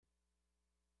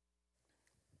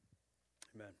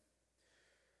Amen.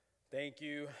 Thank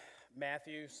you,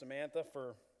 Matthew, Samantha,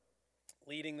 for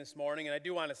leading this morning. And I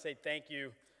do want to say thank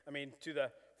you, to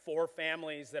the four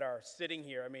families that are sitting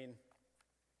here.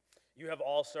 You have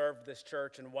all served this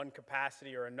church in one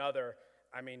capacity or another,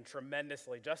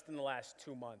 tremendously, just in the last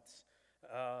 2 months.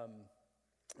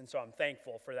 And so I'm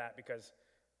thankful for that, because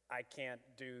I can't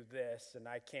do this, and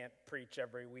I can't preach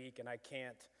every week, and I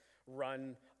can't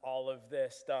run all of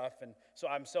this stuff. And so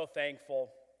I'm so thankful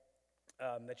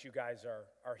that you guys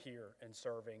are here and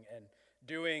serving and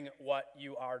doing what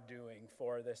you are doing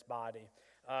for this body.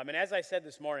 And as I said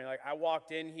this morning, I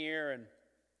walked in here, and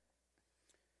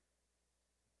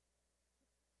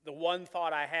the one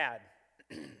thought I had,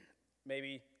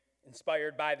 maybe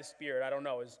inspired by the Spirit, I don't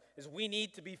know, is we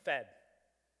need to be fed,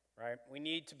 right? We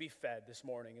need to be fed this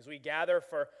morning. As we gather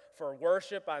for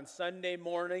worship on Sunday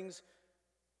mornings,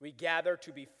 we gather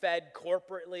to be fed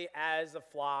corporately as a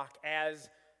flock, as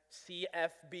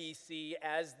CFBC,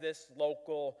 as this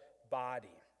local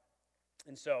body.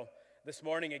 And so this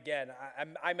morning, again,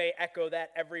 I may echo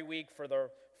that every week for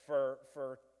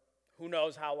who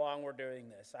knows how long we're doing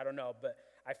this. I don't know, but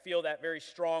I feel that very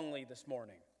strongly this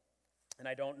morning, and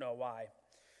I don't know why.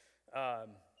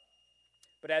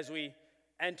 But as we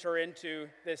enter into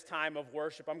this time of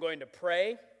worship, I'm going to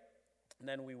pray, and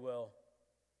then we will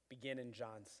begin in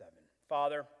John 7.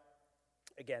 Father,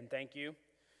 again, thank you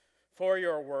for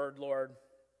your word, Lord,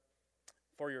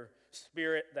 for your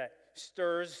Spirit that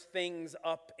stirs things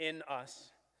up in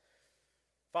us.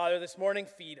 Father, this morning,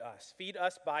 feed us. Feed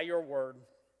us by your word.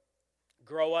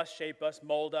 Grow us, shape us,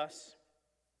 mold us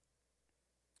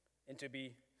into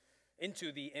the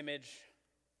image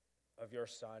of your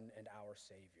Son and our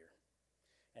Savior.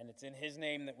 And it's in his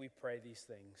name that we pray these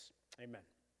things. Amen.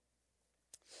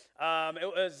 It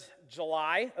was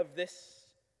July of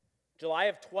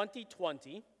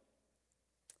 2020.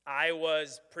 I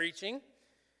was preaching,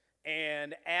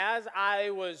 and as I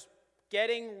was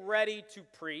getting ready to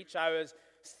preach, I was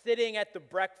sitting at the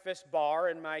breakfast bar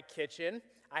in my kitchen.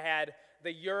 I had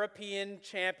the European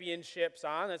Championships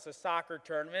on. That's a soccer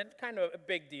tournament, kind of a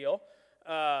big deal.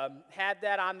 Had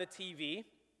that on the TV.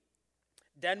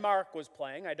 Denmark was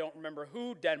playing. I don't remember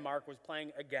who Denmark was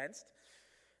playing against.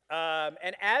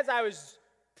 And as I was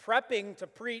prepping to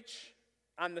preach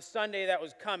on the Sunday that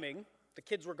was coming, the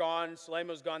kids were gone, Sulema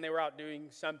was gone, they were out doing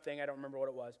something, I don't remember what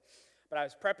it was. But I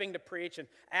was prepping to preach, and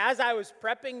as I was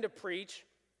prepping to preach,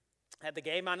 I had the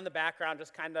game on in the background,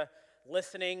 just kind of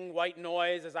listening, white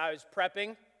noise as I was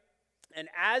prepping. And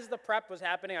as the prep was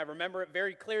happening, I remember it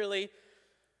very clearly,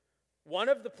 one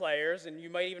of the players, and you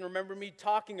might even remember me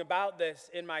talking about this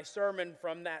in my sermon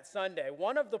from that Sunday,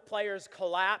 one of the players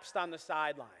collapsed on the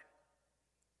sideline.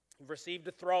 He received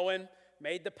a throw-in,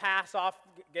 made the pass off,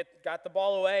 got the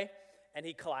ball away, and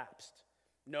he collapsed.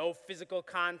 No physical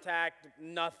contact,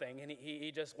 nothing, and he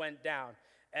just went down.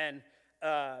 And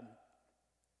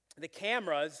the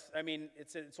cameras,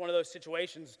 it's one of those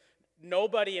situations,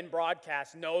 nobody in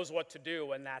broadcast knows what to do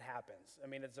when that happens.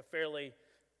 It's a fairly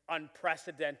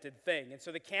unprecedented thing. And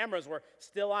so the cameras were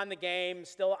still on the game,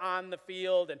 still on the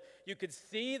field, and you could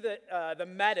see the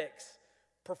medics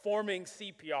performing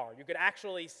CPR. You could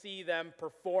actually see them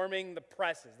performing the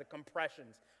presses, the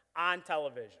compressions on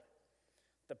television.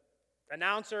 The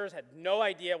announcers had no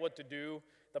idea what to do.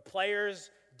 The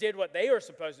players did what they were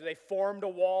supposed to do. They formed a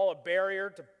wall, a barrier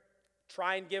to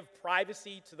try and give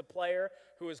privacy to the player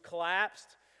who was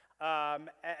collapsed.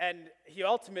 And he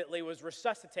ultimately was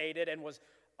resuscitated and was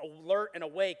alert and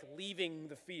awake leaving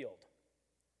the field.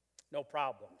 No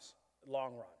problems,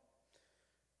 long run.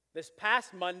 This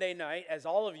past Monday night, as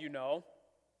all of you know,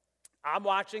 I'm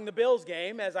watching the Bills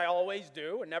game, as I always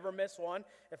do, and never miss one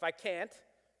if I can't.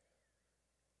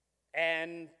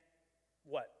 And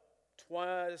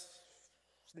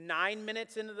 9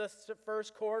 minutes into the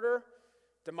first quarter,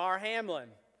 Damar Hamlin,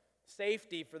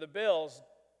 safety for the Bills,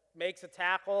 makes a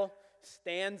tackle,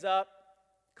 stands up,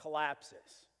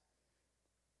 collapses.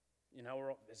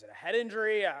 Is it a head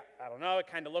injury? I don't know. It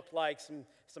kind of looked like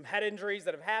some head injuries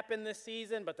that have happened this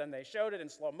season, but then they showed it in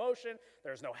slow motion.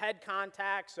 There's no head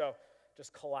contact, so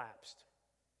just collapsed.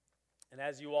 And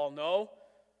as you all know,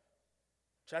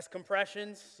 chest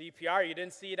compressions, CPR, you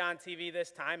didn't see it on TV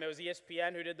this time. It was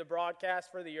ESPN who did the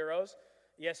broadcast for the Euros.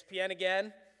 ESPN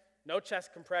again, no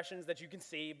chest compressions that you can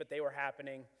see, but they were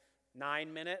happening.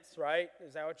 9 minutes, right?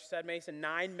 Is that what you said, Mason?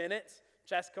 9 minutes,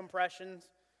 chest compressions.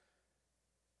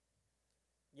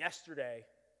 Yesterday,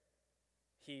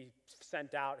 he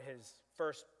sent out his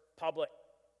first public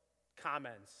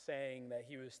comments saying that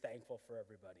he was thankful for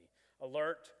everybody,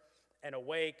 alert and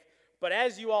awake. But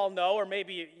as you all know, or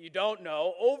maybe you don't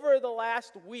know, over the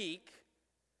last week,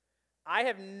 I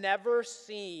have never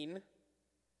seen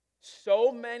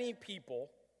so many people,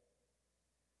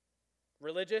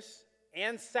 religious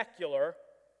and secular,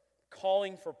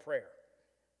 calling for prayer.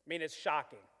 I mean, it's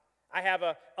shocking. I have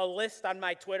a list on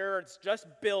my Twitter. It's just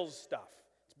Bills stuff.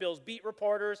 It's Bills beat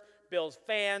reporters, Bills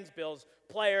fans, Bills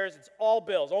players. It's all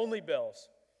Bills, only Bills.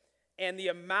 And the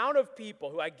amount of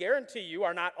people who I guarantee you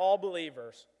are not all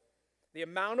believers, the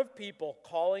amount of people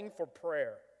calling for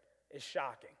prayer is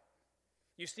shocking.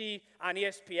 You see on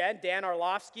ESPN, Dan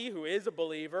Orlovsky, who is a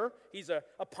believer, he's a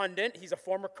pundit, he's a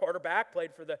former quarterback,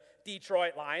 played for the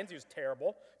Detroit Lions, he was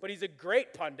terrible, but he's a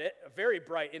great pundit, a very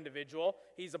bright individual,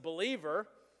 he's a believer,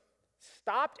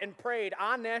 stopped and prayed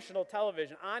on national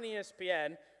television, on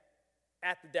ESPN,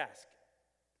 at the desk.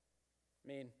 I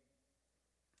mean,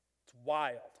 it's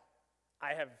wild.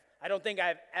 I don't think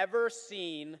I've ever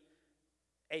seen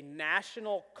a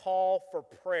national call for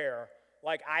prayer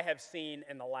like I have seen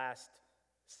in the last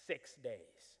 6 days.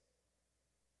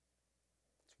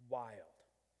 It's wild.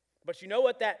 But you know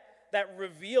what that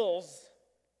reveals?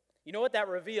 You know what that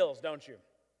reveals, don't you?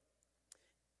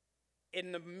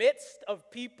 In the midst of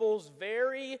people's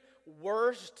very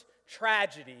worst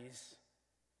tragedies,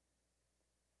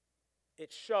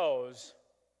 it shows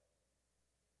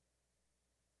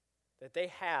that they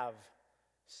have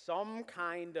some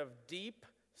kind of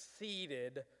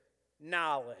deep-seated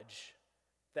knowledge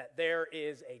that there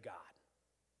is a God.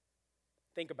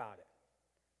 Think about it.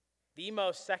 The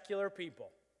most secular people,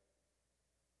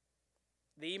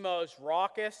 the most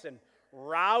raucous and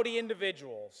rowdy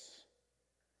individuals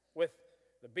with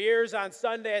the beers on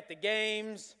Sunday at the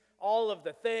games, all of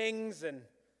the things, and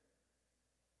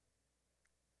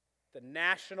the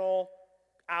national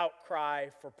outcry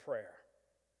for prayer.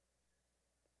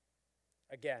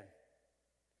 Again,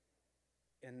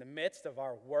 in the midst of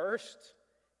our worst,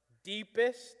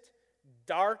 deepest,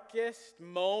 darkest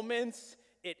moments,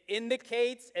 it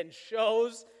indicates and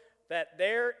shows that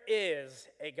there is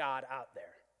a God out there.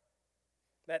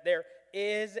 That there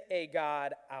is a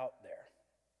God out there.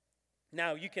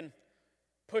 Now, you can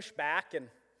push back and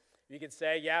you could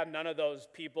say, yeah, none of those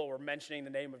people were mentioning the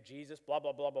name of Jesus, blah,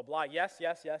 blah, blah, blah, blah. Yes,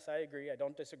 I agree. I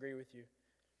don't disagree with you.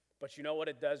 But you know what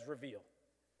it does reveal?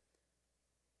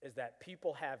 Is that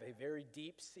people have a very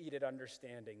deep-seated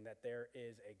understanding that there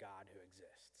is a God who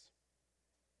exists.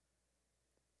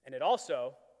 And it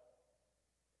also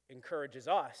encourages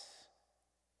us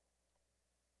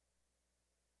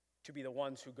to be the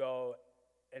ones who go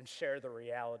and share the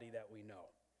reality that we know.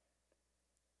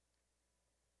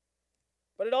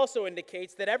 But it also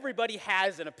indicates that everybody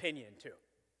has an opinion too.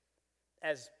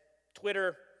 As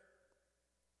Twitter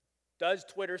does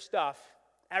Twitter stuff,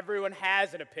 everyone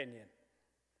has an opinion.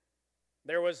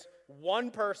 There was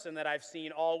one person that I've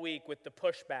seen all week with the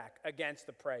pushback against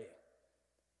the praying.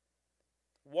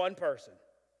 One person.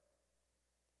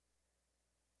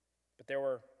 But there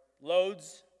were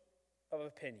loads of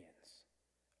opinions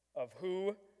of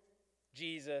who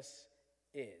Jesus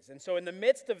is. And so in the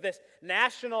midst of this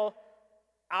national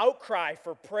outcry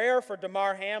for prayer for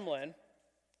Damar Hamlin,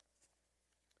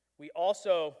 we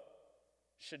also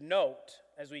should note,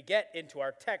 as we get into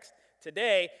our text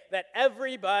today, that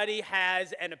everybody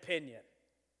has an opinion.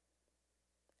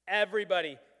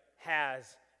 Everybody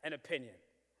has an opinion.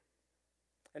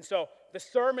 And so the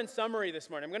sermon summary this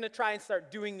morning, I'm going to try and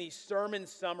start doing these sermon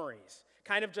summaries,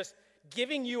 kind of just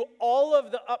giving you all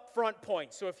of the upfront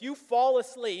points. So if you fall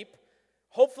asleep,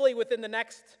 hopefully within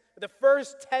the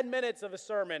first 10 minutes of a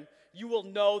sermon, you will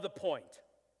know the point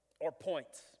or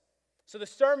points. So the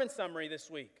sermon summary this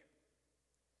week.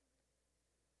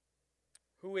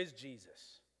 Who is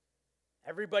Jesus?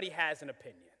 Everybody has an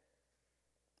opinion.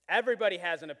 Everybody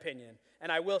has an opinion.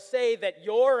 And I will say that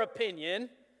your opinion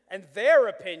and their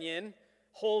opinion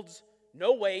holds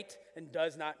no weight and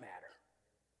does not matter.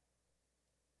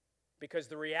 Because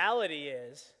the reality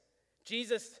is,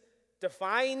 Jesus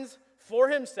defines for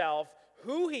himself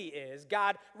who he is.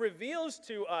 God reveals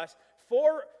to us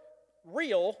for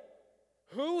real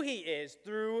who he is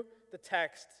through the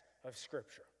text of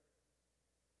Scripture.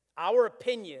 Our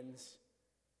opinions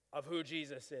of who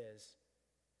Jesus is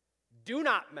do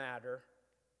not matter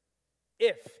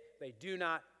if they do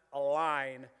not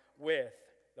align with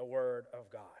the Word of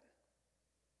God.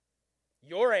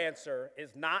 Your answer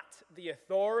is not the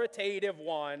authoritative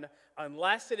one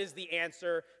unless it is the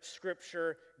answer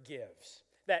Scripture gives,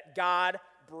 that God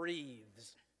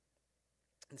breathes.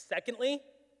 And secondly,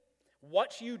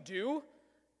 what you do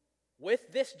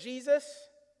with this Jesus,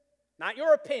 not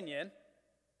your opinion,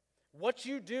 what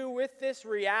you do with this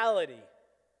reality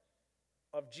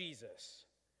of Jesus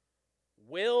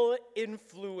will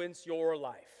influence your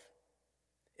life.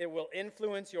 It will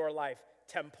influence your life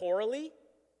temporally,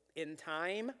 in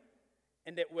time,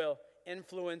 and it will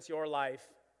influence your life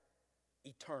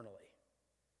eternally.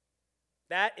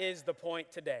 That is the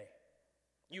point today.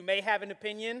 You may have an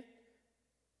opinion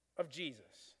of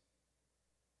Jesus,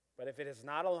 but if it is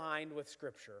not aligned with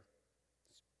Scripture,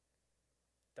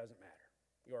 it doesn't matter.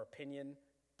 Your opinion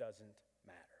doesn't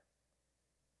matter.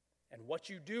 And what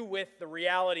you do with the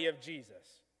reality of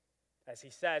Jesus, as he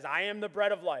says, I am the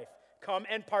bread of life. Come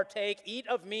and partake, eat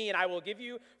of me, and I will give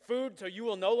you food so you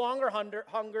will no longer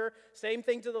hunger. Same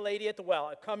thing to the lady at the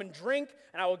well. Come and drink,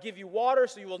 and I will give you water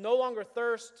so you will no longer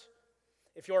thirst.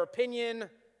 If your opinion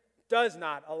does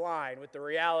not align with the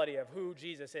reality of who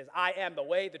Jesus is, I am the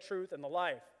way, the truth, and the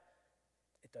life,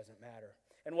 it doesn't matter.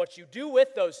 And what you do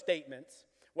with those statements,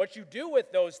 what you do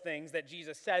with those things that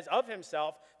Jesus says of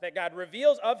himself, that God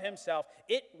reveals of himself,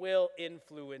 it will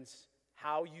influence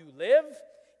how you live.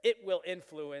 It will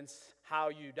influence how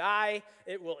you die.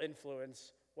 It will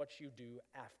influence what you do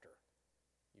after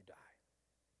you die.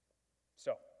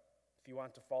 So, if you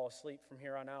want to fall asleep from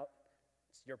here on out,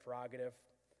 it's your prerogative.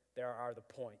 There are the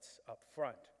points up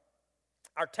front.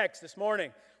 Our text this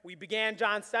morning, we began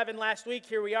John 7 last week.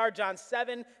 Here we are, John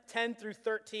 7, 10 through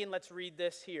 13. Let's read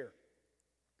this here.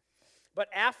 But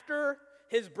after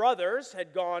his brothers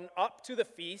had gone up to the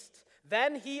feast,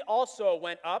 then he also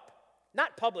went up,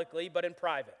 not publicly, but in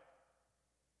private.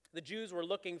 The Jews were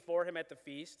looking for him at the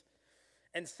feast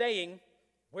and saying,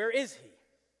 "Where is he?"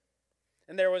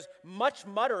 And there was much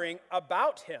muttering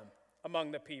about him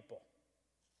among the people.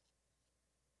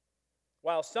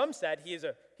 While some said, he is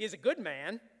a good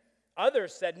man,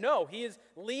 others said, no, he is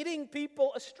leading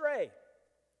people astray.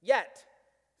 Yet,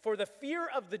 for the fear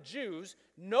of the Jews,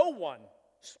 no one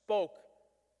spoke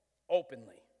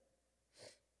openly.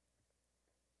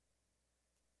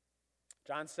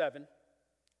 John 7,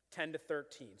 10 to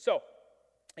 13. So,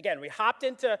 again, we hopped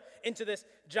into this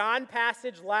John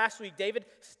passage last week. David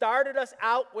started us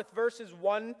out with verses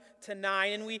 1 to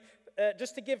 9. And we,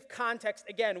 just to give context,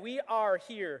 again, we are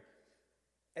here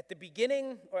at the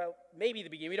beginning, well, maybe the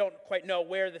beginning, we don't quite know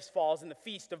where this falls in the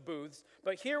Feast of Booths,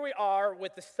 but here we are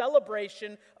with the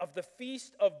celebration of the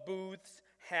Feast of Booths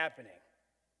happening.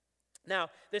 Now,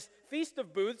 this Feast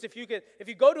of Booths, if you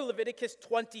go to Leviticus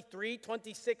 23,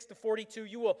 26 to 42,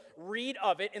 you will read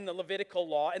of it in the Levitical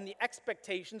law and the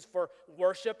expectations for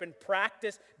worship and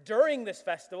practice during this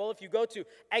festival. If you go to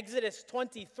Exodus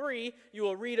 23, you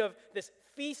will read of this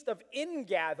Feast of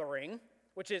Ingathering,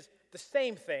 which is the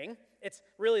same thing. It's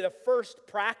really the first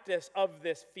practice of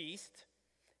this feast.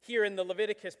 Here in the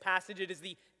Leviticus passage, it is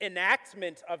the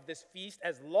enactment of this feast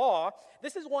as law.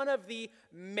 This is one of the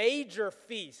major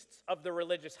feasts of the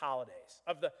religious holidays,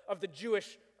 of the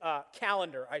Jewish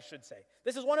calendar, I should say.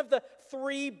 This is one of the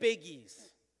three biggies.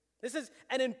 This is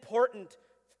an important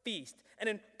feast, an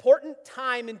important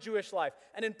time in Jewish life,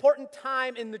 an important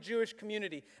time in the Jewish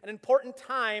community, an important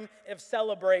time of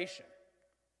celebration.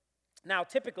 Now,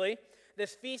 typically,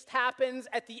 this feast happens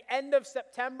at the end of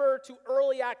September to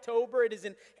early October. It is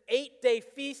an 8-day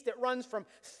feast. It runs from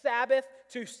Sabbath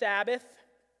to Sabbath.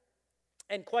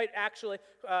 And quite actually,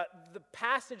 the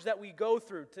passage that we go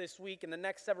through this week and the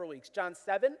next several weeks, John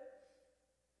 7,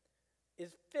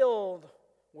 is filled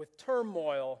with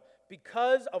turmoil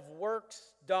because of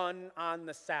works done on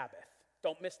the Sabbath.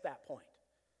 Don't miss that point.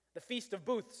 The Feast of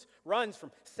Booths runs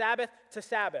from Sabbath to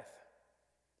Sabbath.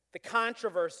 The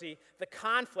controversy, the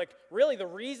conflict, really the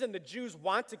reason the Jews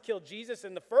want to kill Jesus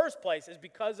in the first place is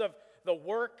because of the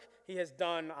work he has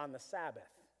done on the Sabbath.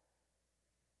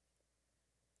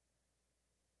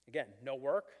 Again, no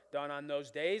work done on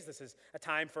those days. This is a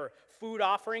time for food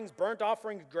offerings, burnt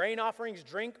offerings, grain offerings,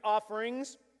 drink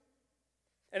offerings.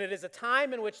 And it is a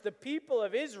time in which the people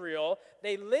of Israel,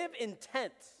 they live in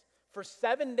tents for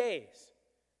 7 days.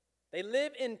 They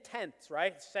live in tents,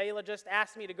 right? Sayla just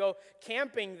asked me to go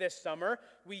camping this summer.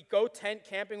 We go tent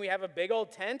camping. We have a big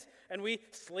old tent, and we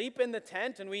sleep in the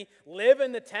tent, and we live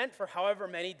in the tent for however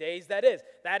many days that is.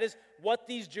 That is what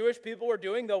these Jewish people were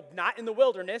doing, though not in the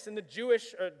wilderness, in the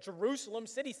Jewish Jerusalem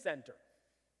city center.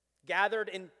 Gathered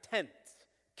in tents,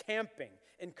 camping,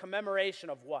 in commemoration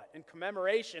of what? In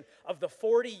commemoration of the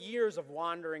 40 years of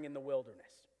wandering in the wilderness.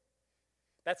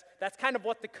 That's kind of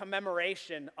what the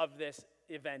commemoration of this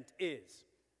event is.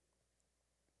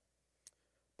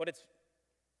 But it's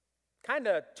kind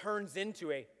of turns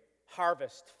into a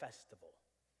harvest festival.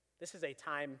 This is a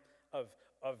time of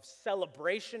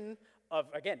celebration, of,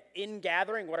 again,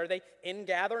 ingathering. What are they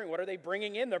ingathering? What are they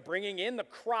bringing in? They're bringing in the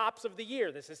crops of the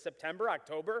year. This is September,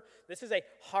 October. This is a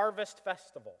harvest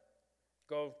festival.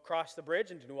 Go across the bridge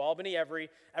into New Albany every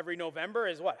November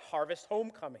is what? Harvest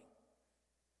Homecoming.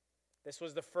 This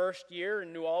was the first year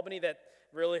in New Albany that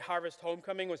really Harvest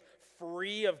Homecoming was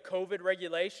free of COVID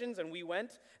regulations, and we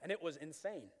went, and it was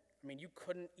insane. I mean, you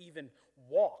couldn't even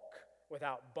walk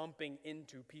without bumping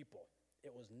into people.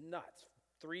 It was nuts.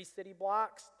 3 city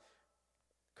blocks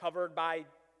covered by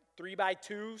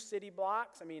 3x2 city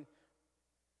blocks. I mean,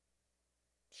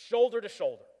 shoulder to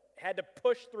shoulder. Had to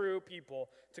push through people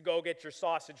to go get your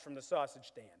sausage from the sausage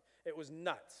stand. It was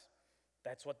nuts.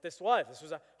 That's what this was. This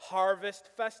was a harvest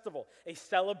festival, a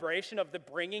celebration of the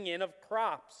bringing in of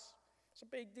crops. It's a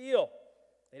big deal.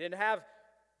 They didn't have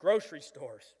grocery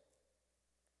stores.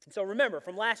 And so remember,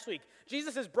 from last week,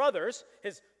 Jesus' brothers,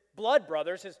 his blood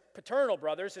brothers, his paternal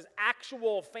brothers, his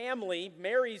actual family,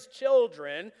 Mary's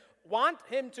children, want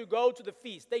him to go to the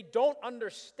feast. They don't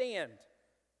understand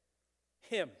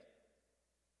him.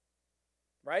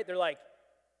 Right? They're like,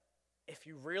 if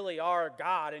you really are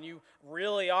God and you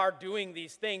really are doing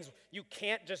these things, you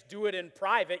can't just do it in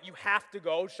private. You have to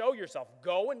go show yourself.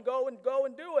 Go and go and go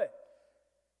and do it.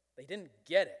 They didn't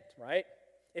get it, right?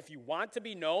 If you want to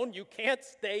be known, you can't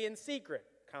stay in secret.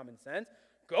 Common sense.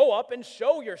 Go up and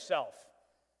show yourself.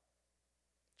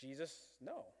 Jesus,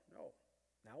 no.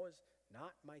 Now is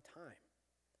not my time.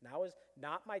 Now is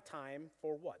not my time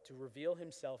for what? To reveal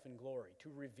himself in glory, to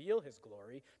reveal his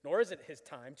glory, nor is it his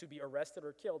time to be arrested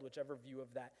or killed, whichever view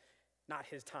of that, not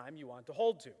his time, you want to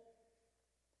hold to.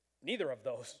 Neither of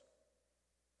those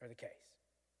are the case.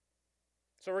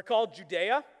 So recall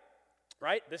Judea,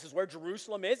 right? This is where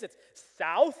Jerusalem is. It's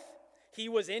south. He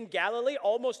was in Galilee.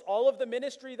 Almost all of the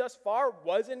ministry thus far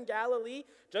was in Galilee,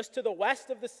 just to the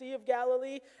west of the Sea of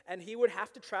Galilee, and he would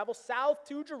have to travel south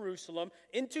to Jerusalem,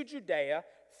 into Judea,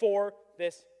 for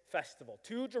this festival,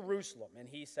 to Jerusalem. And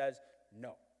he says,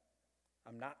 no,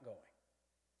 I'm not going.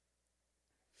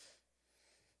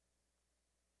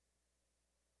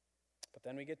 But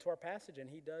then we get to our passage, and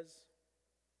he does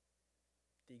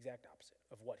the exact opposite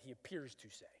of what he appears to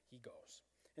say. He goes.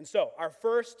 And so, our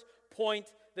first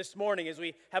point this morning, as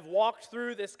we have walked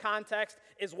through this context,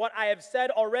 is what I have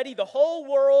said already. The whole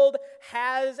world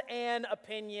has an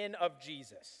opinion of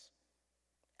Jesus.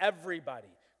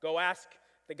 Everybody. Go ask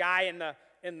the guy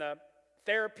in the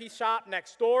therapy shop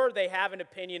next door. They have an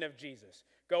opinion of Jesus.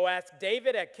 Go ask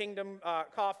David at Kingdom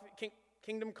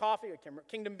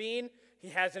Bean. He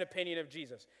has an opinion of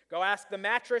Jesus. Go ask the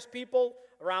mattress people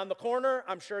around the corner.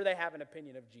 I'm sure they have an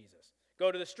opinion of Jesus.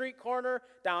 Go to the street corner,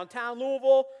 downtown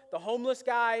Louisville, the homeless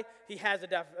guy, he has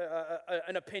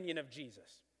an opinion of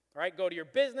Jesus. All right, go to your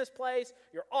business place,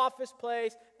 your office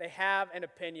place, they have an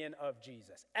opinion of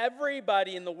Jesus.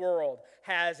 Everybody in the world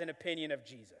has an opinion of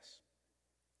Jesus.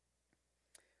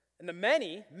 And the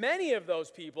many of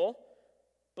those people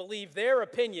believe their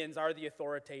opinions are the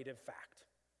authoritative fact.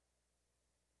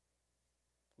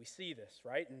 We see this,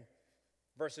 right, in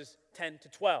verses 10 to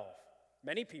 12.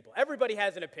 Many people, everybody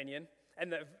has an opinion.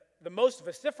 And the most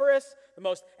vociferous, the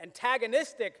most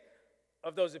antagonistic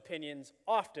of those opinions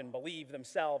often believe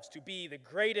themselves to be the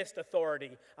greatest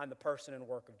authority on the person and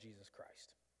work of Jesus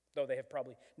Christ, though they have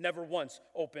probably never once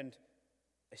opened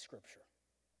a scripture.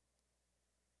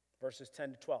 Verses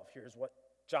 10 to 12, here's what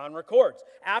John records.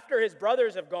 After his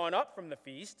brothers have gone up from the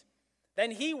feast,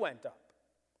 then he went up,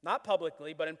 not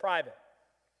publicly, but in private.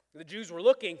 The Jews were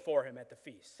looking for him at the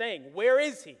feast, saying, "Where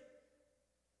is he?"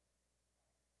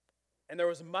 And there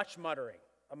was much muttering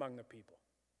among the people.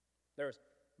 There was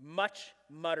much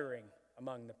muttering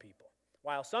among the people.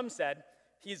 While some said,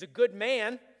 "He's a good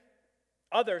man,"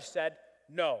 others said,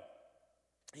 "No,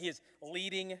 he is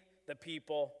leading the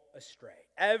people astray."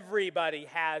 Everybody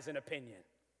has an opinion.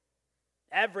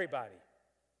 Everybody.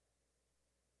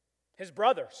 His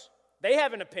brothers, they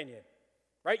have an opinion,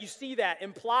 right? You see that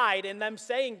implied in them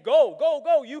saying, "Go, go,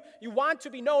 go." You want to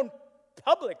be known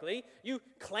publicly. You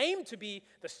claim to be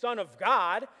the Son of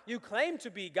God. You claim to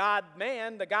be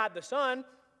God-man, the God the Son.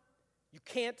 You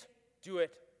can't do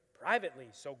it privately,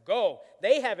 so go.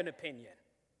 They have an opinion.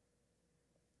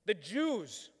 The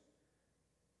Jews,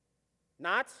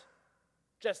 not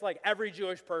just like every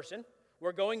Jewish person,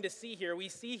 we're going to see here, we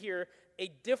see here a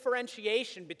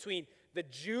differentiation between the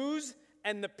Jews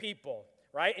and the people,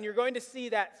 right? And you're going to see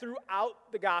that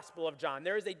throughout the Gospel of John.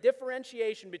 There is a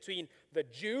differentiation between the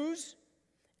Jews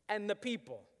and the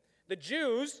people. The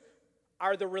Jews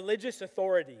are the religious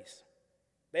authorities.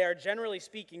 They are, generally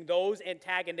speaking, those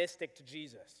antagonistic to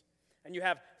Jesus. And you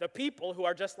have the people who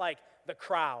are just like the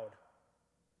crowd,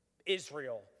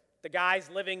 Israel, the guys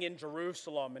living in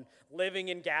Jerusalem and living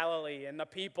in Galilee, and the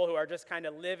people who are just kind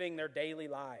of living their daily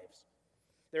lives.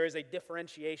 There is a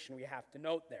differentiation we have to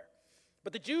note there.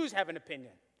 But the Jews have an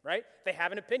opinion, right? They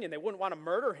have an opinion. They wouldn't want to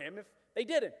murder him if they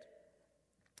didn't.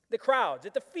 The crowds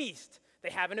at the feast, They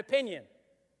have an opinion.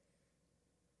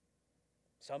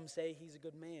 Some say he's a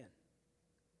good man.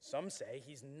 Some say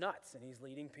he's nuts and he's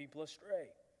leading people astray.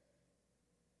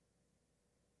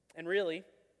 And really,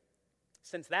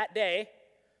 since that day,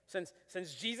 since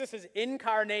Jesus'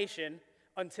 incarnation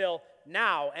until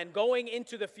now and going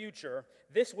into the future,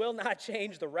 this will not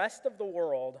change. The rest of the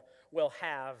world will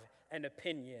have an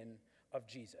opinion of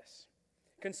Jesus.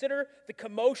 Consider the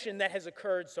commotion that has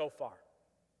occurred so far.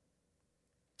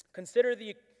 Consider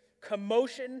the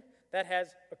commotion that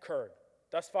has occurred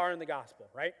thus far in the gospel,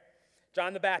 right?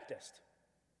 John the Baptist.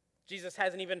 Jesus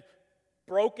hasn't even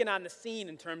broken on the scene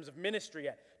in terms of ministry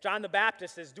yet. John the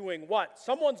Baptist is doing what?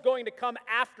 Someone's going to come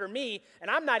after me, and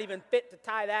I'm not even fit to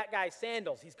tie that guy's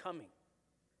sandals. He's coming.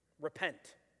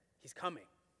 Repent. He's coming.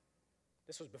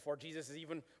 This was before Jesus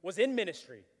even was in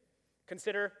ministry.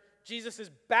 Consider Jesus'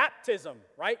 baptism,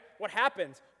 right? What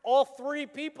happens? All three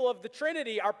people of the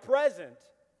Trinity are present.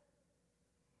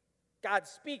 God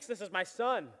speaks, "This is my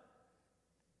son,"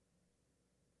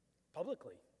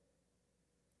 publicly.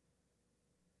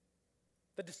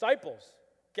 The disciples,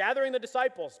 gathering the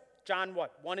disciples, John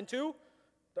 1 and 2,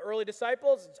 the early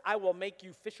disciples, "I will make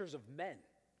you fishers of men."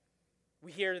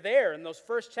 We hear there in those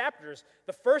first chapters,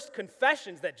 the first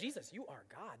confessions that Jesus, you are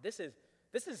God. This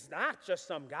is not just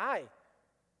some guy.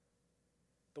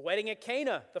 The wedding at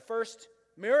Cana, the first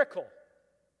miracle,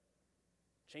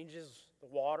 changes the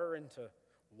water into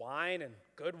wine, and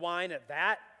good wine at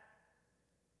that.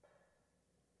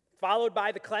 Followed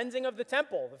by the cleansing of the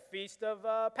temple, the feast of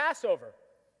Passover.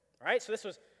 All right, so this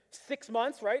was 6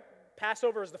 months, right?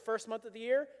 Passover is the first month of the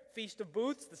year. Feast of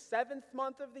Booths, the 7th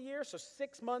month of the year. So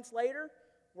 6 months later,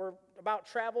 we're about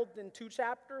traveled in 2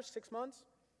 chapters, 6 months.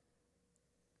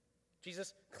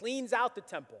 Jesus cleans out the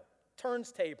temple,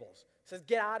 turns tables, says,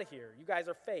 "Get out of here. You guys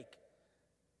are fake."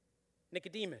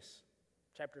 Nicodemus,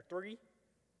 chapter 3.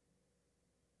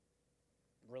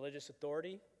 Religious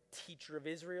authority, teacher of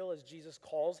Israel, as Jesus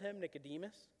calls him,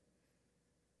 Nicodemus.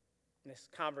 And this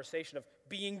conversation of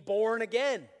being born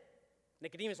again.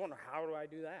 Nicodemus wonders, how do I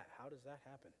do that? How does that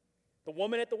happen? The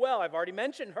woman at the well, I've already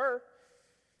mentioned her.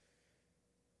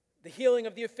 The healing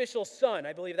of the official son,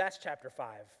 I believe that's chapter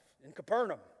 5. In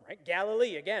Capernaum, right?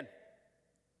 Galilee, again.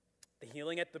 The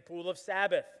healing at the pool of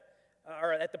Sabbath,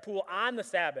 or at the pool on the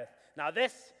Sabbath. Now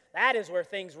that is where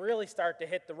things really start to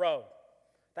hit the road.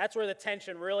 That's where the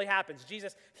tension really happens.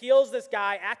 Jesus heals this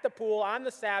guy at the pool on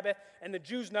the Sabbath, and the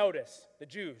Jews notice,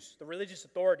 the religious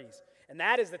authorities, and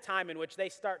that is the time in which they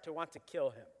start to want to kill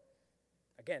him.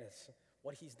 Again, it's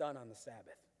what he's done on the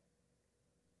Sabbath.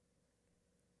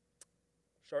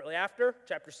 Shortly after,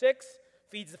 chapter 6,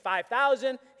 feeds the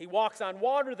 5,000. He walks on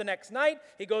water the next night.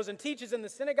 He goes and teaches in the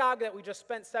synagogue that we just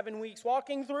spent 7 weeks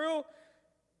walking through.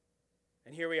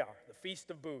 And here we are, the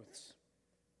Feast of Booths.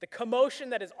 The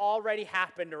commotion that has already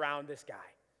happened around this guy,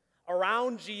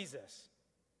 around Jesus.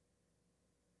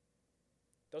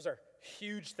 Those are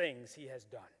huge things he has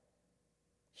done.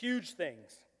 Huge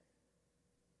things.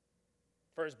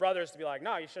 For his brothers to be like,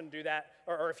 no, you shouldn't do that.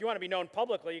 Or if you want to be known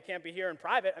publicly, you can't be here in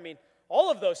private. I mean, all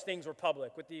of those things were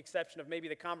public, with the exception of maybe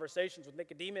the conversations with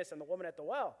Nicodemus and the woman at the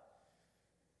well.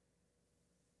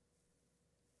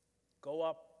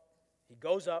 He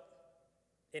goes up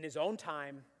in his own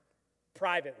time,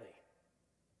 privately.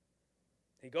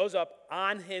 He goes up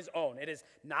on his own. It is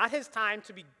not his time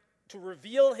to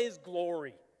reveal his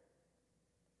glory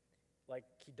like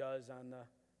he does on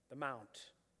the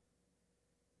Mount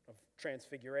of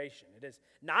Transfiguration. It is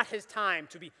not his time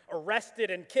to be arrested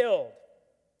and killed.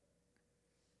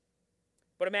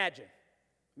 But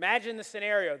imagine the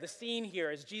scenario, the scene here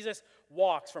as Jesus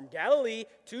walks from Galilee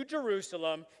to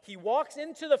Jerusalem. He walks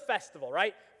into the festival,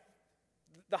 right?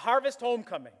 The harvest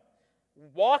homecoming.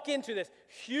 Walk into this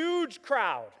huge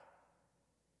crowd,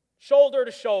 shoulder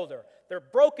to shoulder. They're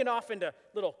broken off into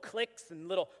little cliques and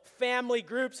little family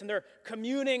groups, and they're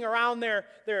communing around their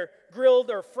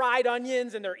grilled or fried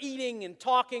onions, and they're eating and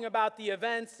talking about the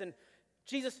events. And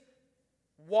Jesus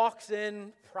walks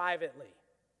in privately.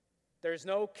 There's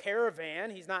no caravan.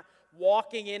 He's not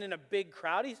walking in a big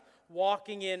crowd. He's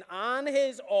walking in on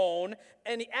his own.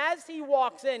 And as he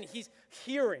walks in, he's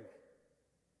hearing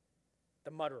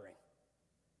the muttering.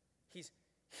 He's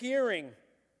hearing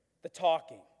the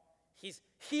talking. He's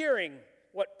hearing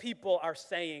what people are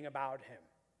saying about him.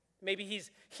 Maybe he's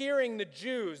hearing the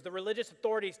Jews, the religious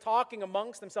authorities, talking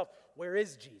amongst themselves. Where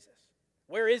is Jesus?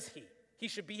 Where is he? He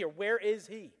should be here. Where is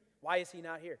he? Why is he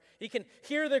not here? He can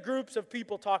hear the groups of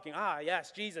people talking.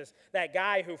 Yes, Jesus, that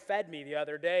guy who fed me the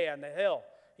other day on the hill.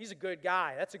 He's a good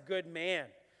guy. That's a good man.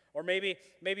 Or maybe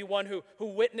one who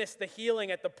witnessed the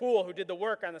healing at the pool, who did the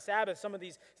work on the Sabbath. Some of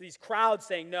these crowds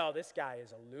saying, no, this guy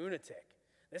is a lunatic.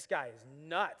 This guy is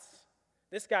nuts.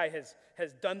 This guy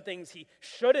has done things he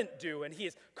shouldn't do, and he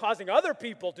is causing other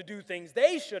people to do things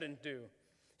they shouldn't do.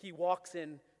 He walks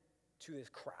in to this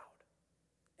crowd,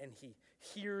 and he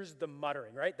hears the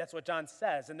muttering, right? That's what John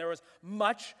says. And there was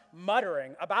much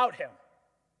muttering about him.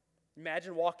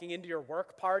 Imagine walking into your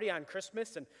work party on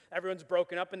Christmas and everyone's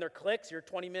broken up in their cliques. You're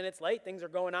 20 minutes late. Things are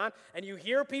going on. And you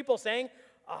hear people saying,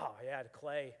 oh, yeah,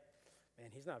 Clay, man,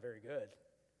 he's not very good.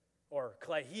 Or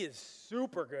Clay, he is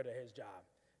super good at his job.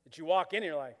 That you walk in and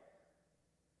you're like,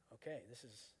 okay, this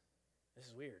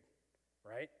is weird,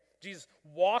 right? Jesus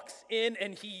walks in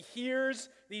and he hears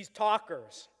these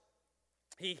talkers.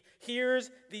 He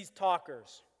hears these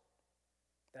talkers.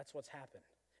 That's what's happened.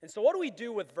 And so what do we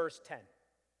do with verse 10?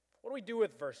 What do we do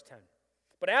with verse 10?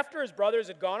 But after his brothers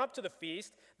had gone up to the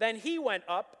feast, then he went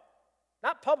up,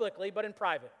 not publicly, but in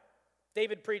private.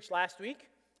 David preached last week,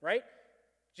 right?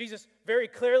 Jesus very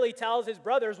clearly tells his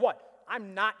brothers what?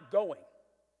 I'm not going.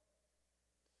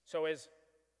 So is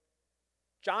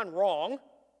John wrong?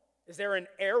 Is there an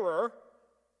error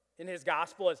in his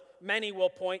gospel, as many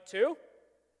will point to?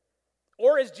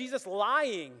 Or is Jesus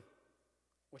lying,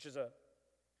 which is a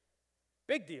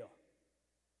big deal?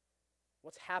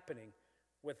 What's happening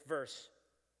with verse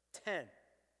 10?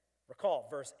 Recall,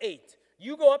 verse 8.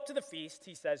 You go up to the feast,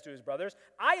 he says to his brothers.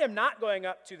 I am not going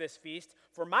up to this feast,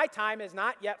 for my time is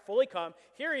not yet fully come.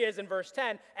 Here he is in verse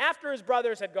 10. After his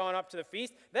brothers had gone up to the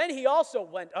feast, then he also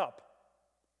went up.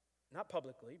 Not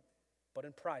publicly, but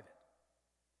in private.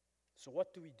 So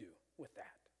what do we do with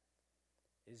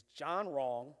that? Is John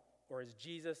wrong, or is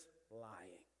Jesus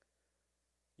lying?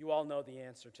 You all know the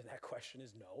answer to that question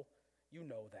is no. You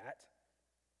know that.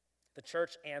 The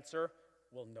church answer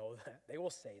will know that. They will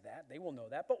say that. They will know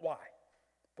that. But why?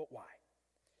 But why?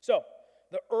 So,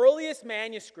 the earliest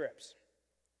manuscripts,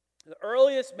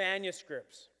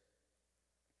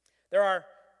 there are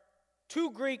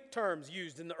two Greek terms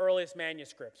used in the earliest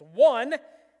manuscripts. One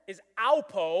is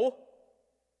aupo,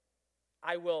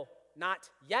 I will not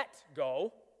yet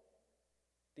go.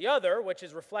 The other, which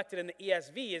is reflected in the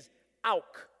ESV, is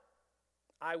auk,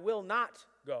 I will not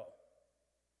go.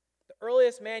 The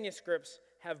earliest manuscripts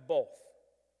have both,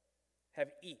 have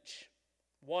each,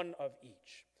 one of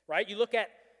each, right? You look at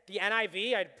the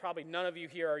NIV, probably none of you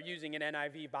here are using an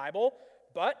NIV Bible,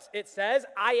 but it says,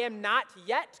 I am not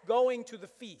yet going to the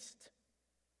feast.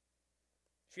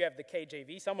 If you have the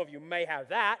KJV, some of you may have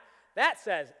that. That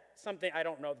says something, I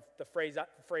don't know the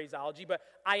phraseology, but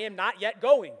I am not yet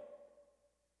going.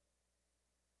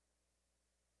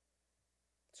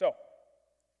 So,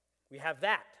 we have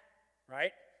that,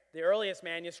 right? The earliest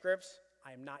manuscripts,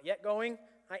 I am not yet going,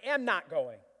 I am not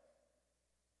going.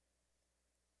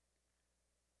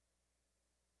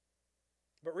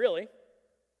 But really,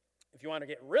 if you want to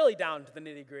get really down to the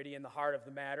nitty-gritty in the heart of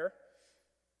the matter,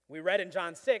 we read in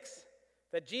John 6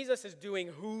 that Jesus is doing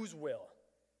whose will?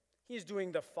 He's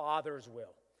doing the Father's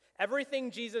will.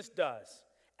 Everything Jesus does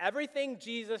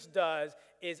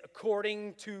is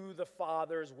according to the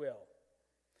Father's will.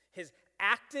 His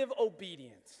active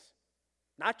obedience,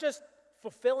 not just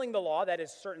fulfilling the law, that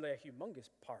is certainly a humongous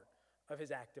part of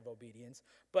his active obedience,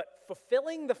 but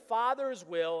fulfilling the Father's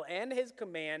will and his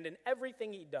command in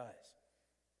everything he does.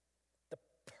 The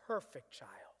perfect child.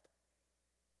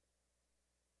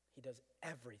 He does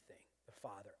everything the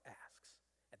Father asks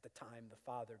at the time the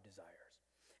Father desires.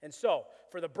 And so,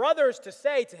 for the brothers to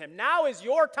say to him, now is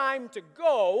your time to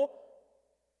go,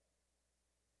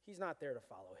 he's not there to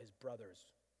follow his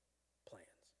brother's plans.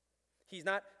 He's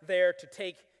not there to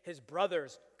take his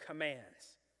brother's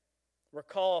commands.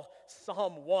 Recall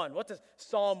Psalm 1. What does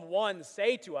Psalm 1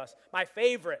 say to us? My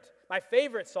favorite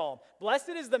psalm.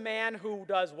 Blessed is the man who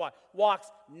does what? Walks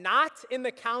not in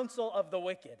the counsel of the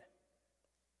wicked.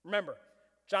 Remember,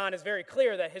 John is very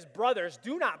clear that his brothers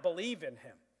do not believe in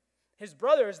him. His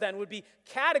brothers then would be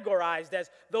categorized as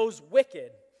those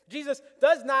wicked. Jesus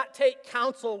does not take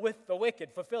counsel with the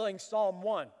wicked, fulfilling Psalm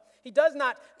 1. He does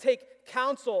not take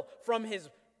counsel from his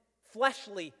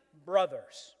fleshly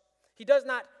brothers. He does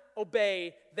not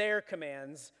obey their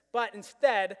commands, but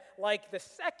instead, like the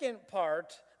second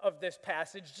part of this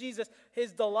passage, Jesus,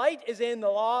 his delight is in the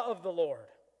law of the Lord.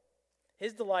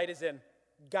 His delight is in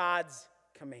God's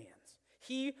commands.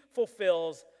 He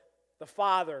fulfills the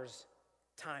Father's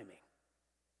timing.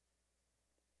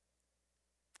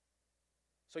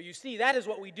 So you see, that is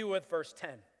what we do with verse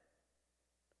 10.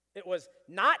 It was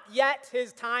not yet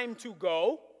his time to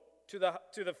go to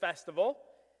the festival,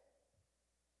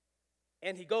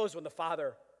 and he goes when the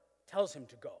Father tells him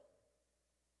to go.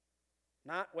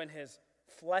 not when his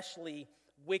fleshly,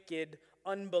 wicked,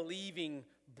 unbelieving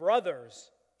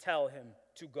brothers tell him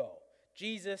to go.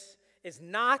 Jesus is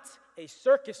not a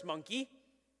circus monkey.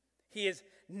 He is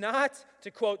not,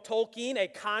 to quote Tolkien, a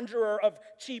conjurer of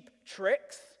cheap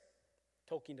tricks.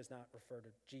 Tolkien does not refer to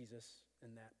Jesus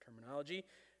in that terminology.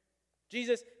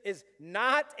 Jesus is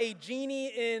not a genie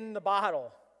in the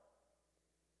bottle.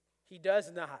 He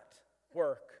does not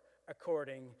work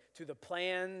according to the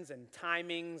plans and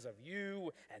timings of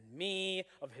you and me,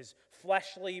 of his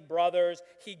fleshly brothers.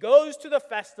 He goes to the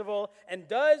festival and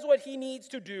does what he needs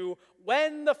to do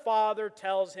when the Father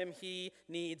tells him he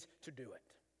needs to do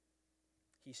it.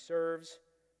 He serves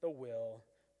the will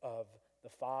of the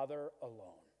Father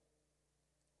alone.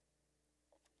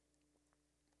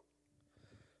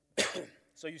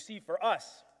 So you see for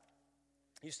us,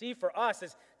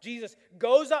 as Jesus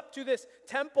goes up to this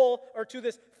temple or to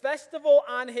this festival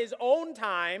on his own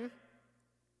time,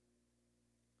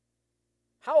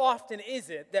 how often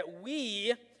is it that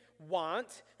we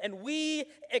want and we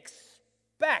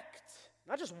expect,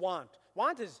 not just want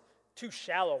is too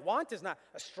shallow, want is not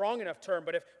a strong enough term,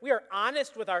 but if we are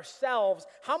honest with ourselves,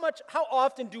 how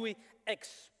often do we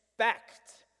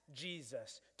expect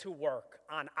Jesus to work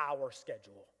on our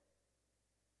schedule?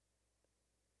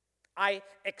 I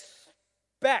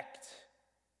expect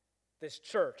this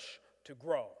church to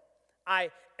grow.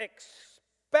 I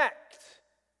expect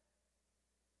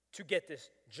to get this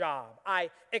job. I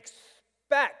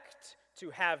expect to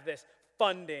have this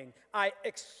funding. I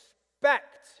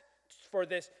expect for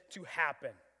this to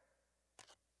happen.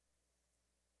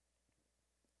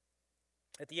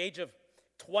 At the age of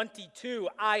 22,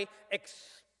 I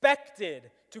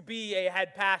expected to be a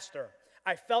head pastor.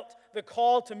 I felt the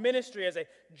call to ministry as a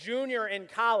junior in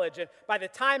college, and by the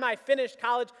time I finished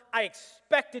college, I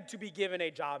expected to be given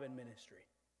a job in ministry.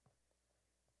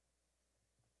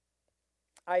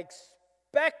 I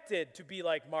expected to be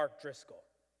like Mark Driscoll.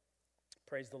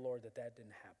 Praise the Lord that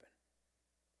didn't happen.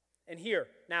 And here,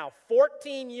 now,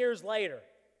 14 years later,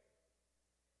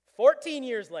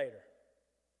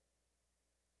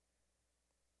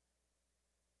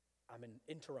 I'm an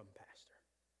interim pastor.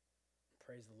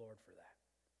 Praise the Lord for that.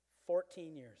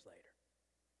 14 years later.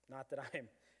 Not that I'm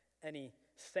any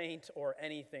saint or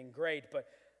anything great, but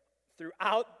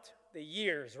throughout the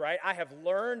years, right, I have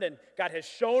learned and God has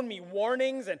shown me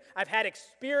warnings and I've had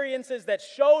experiences that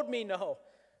showed me, no,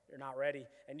 you're not ready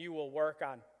and you will work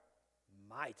on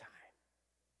my time,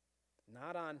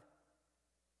 not on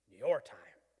your time,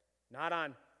 not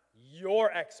on your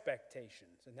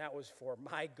expectations. And that was for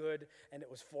my good and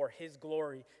it was for his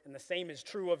glory. And the same is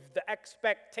true of the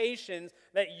expectations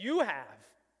that you have.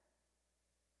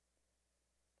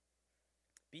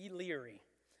 Be leery.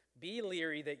 Be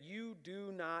leery that you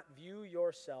do not view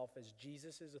yourself as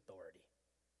Jesus' authority.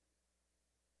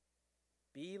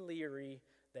 Be leery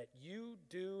that you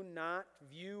do not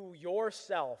view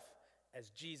yourself as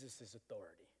Jesus'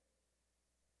 authority.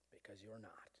 Because you're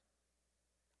not.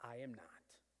 I am not.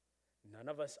 None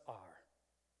of us are.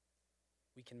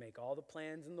 We can make all the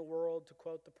plans in the world, to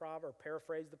quote the proverb,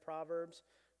 paraphrase the Proverbs,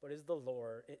 but it is the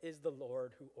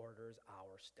Lord who orders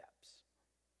our steps.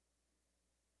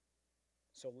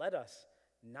 So let us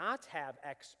not have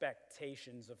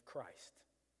expectations of Christ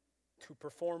to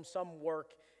perform some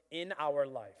work in our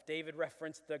life. David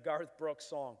referenced the Garth Brooks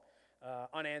song,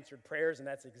 Unanswered Prayers, and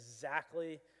that's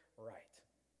exactly right.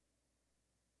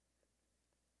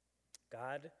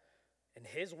 God and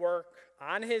his work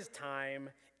on his time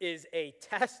is a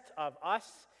test of us.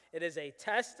 It is a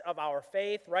test of our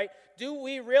faith, right? Do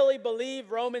we really believe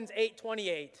Romans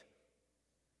 8:28?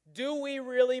 Do we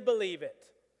really believe it?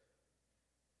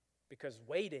 Because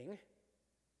waiting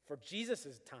for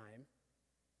Jesus' time,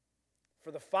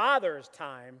 for the Father's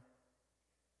time,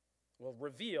 will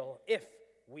reveal if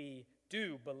we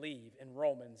do believe in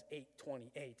Romans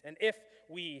 8:28, and if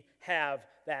we have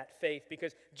that faith,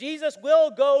 because Jesus will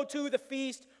go to the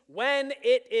feast when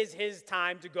it is his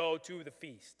time to go to the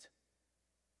feast.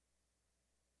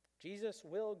 Jesus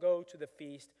will go to the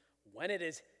feast when it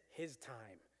is his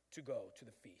time to go to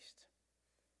the feast.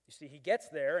 You see, he gets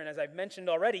there, and as I've mentioned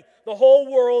already, the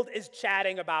whole world is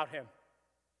chatting about him.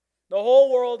 The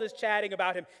whole world is chatting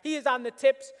about him. He is on the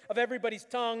tips of everybody's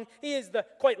tongue. He is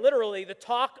quite literally, the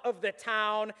talk of the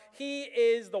town. He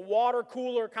is the water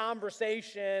cooler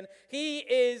conversation. He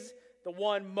is the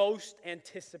one most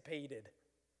anticipated.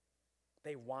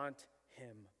 They want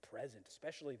him present,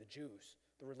 especially the Jews,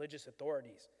 the religious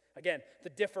authorities. Again, the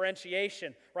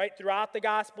differentiation, right? Throughout the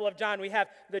Gospel of John, we have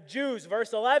the Jews,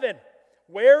 verse 11.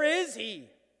 Where is he?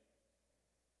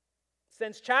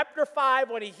 Since chapter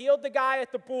 5, when he healed the guy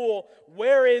at the pool,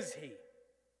 where is he?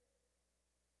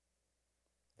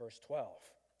 Verse 12,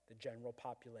 the general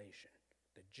population.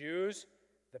 The Jews,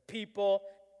 the people,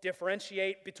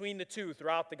 differentiate between the two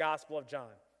throughout the Gospel of John.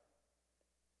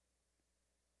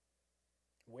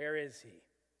 Where is he?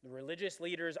 The religious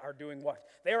leaders are doing what?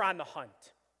 They're on the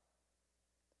hunt.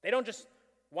 They don't just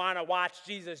want to watch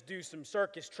Jesus do some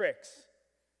circus tricks.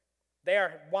 They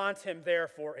want him there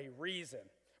for a reason,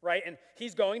 right? And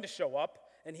he's going to show up,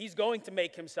 and he's going to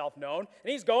make himself known,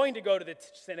 and he's going to go to the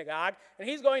synagogue, and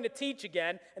he's going to teach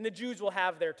again, and the Jews will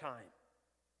have their time.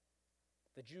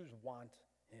 The Jews want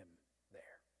him there.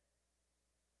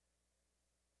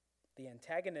 The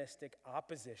antagonistic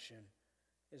opposition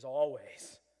is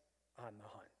always on the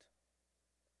hunt.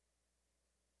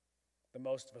 The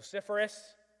most vociferous,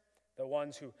 the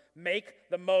ones who make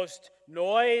the most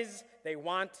noise, they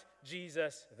want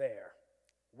Jesus there.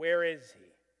 Where is he?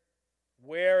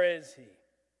 Where is he?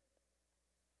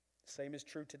 The same is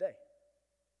true today.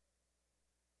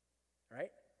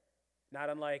 Right? Not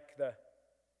unlike the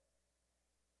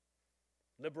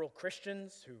liberal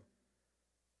Christians who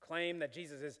claim that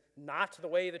Jesus is not the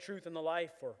way, the truth, and the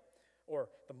life, or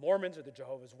the Mormons or the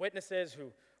Jehovah's Witnesses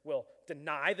who will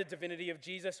deny the divinity of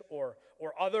Jesus, or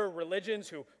other religions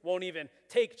who won't even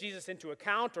take Jesus into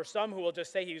account, or some who will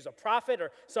just say he's a prophet,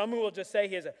 or some who will just say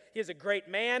he is a great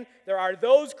man. There are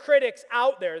those critics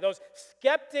out there, those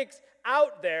skeptics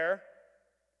out there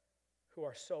who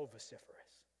are so vociferous,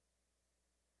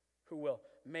 who will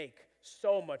make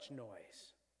so much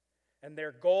noise. And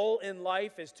their goal in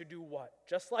life is to do what?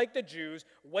 Just like the Jews,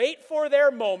 wait for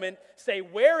their moment, say,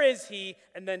 where is he?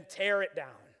 And then tear it down.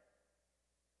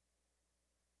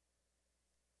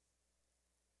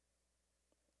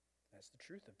 That's the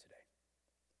truth of today.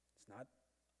 It's not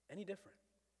any different.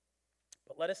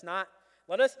 But let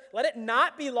it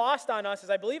not be lost on us,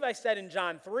 as I believe I said in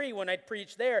John 3 when I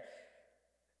preached there,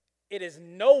 it is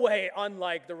no way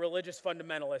unlike the religious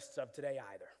fundamentalists of today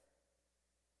either.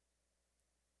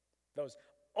 Those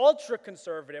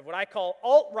ultra-conservative, what I call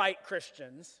alt-right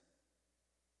Christians,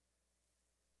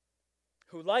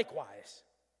 who likewise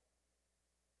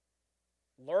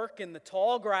lurk in the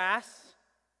tall grass,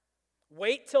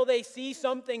 wait till they see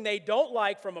something they don't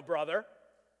like from a brother,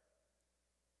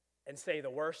 and say the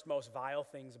worst, most vile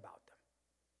things about them.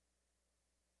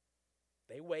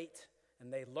 They wait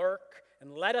and they lurk,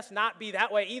 and let us not be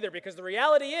that way either, because the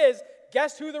reality is,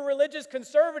 guess who the religious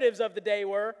conservatives of the day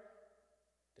were?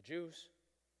 The Jews.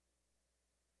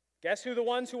 Guess who the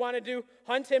ones who wanted to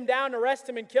hunt him down, arrest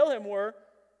him, and kill him were?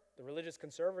 The religious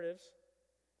conservatives.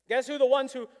 Guess who the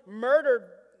ones who murdered?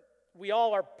 We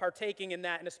all are partaking in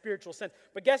that in a spiritual sense.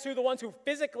 But guess who the ones who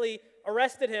physically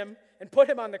arrested him and put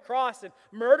him on the cross and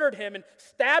murdered him and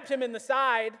stabbed him in the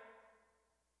side?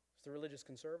 It's the religious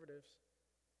conservatives.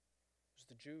 It's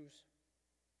the Jews.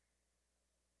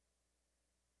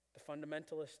 The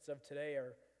fundamentalists of today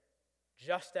are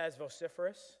just as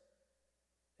vociferous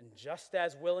and just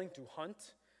as willing to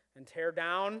hunt and tear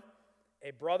down a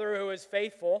brother who is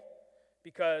faithful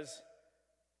because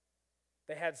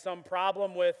they had some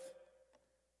problem with,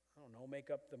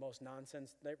 make up the most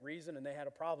nonsense reason, and they had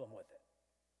a problem with it.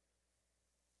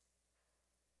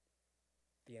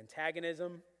 The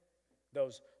antagonism,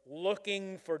 those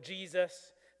looking for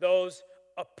Jesus, those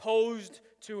opposed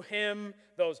to him,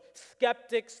 those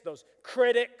skeptics, those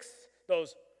critics,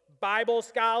 those Bible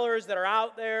scholars that are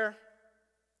out there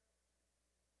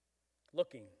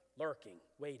looking, lurking,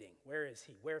 waiting. Where is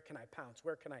he? Where can I pounce?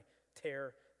 Where can I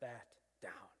tear that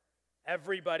down?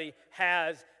 Everybody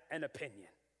has an opinion.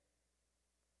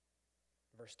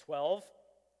 Verse 12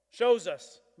 shows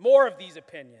us more of these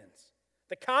opinions.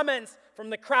 The comments from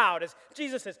the crowd as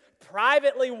Jesus is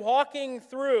privately walking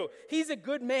through. He's a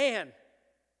good man.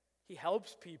 He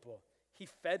helps people. He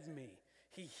fed me.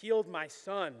 He healed my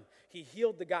son. He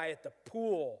healed the guy at the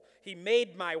pool. He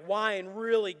made my wine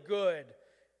really good.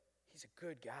 He's a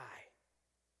good guy.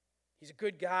 He's a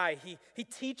good guy. He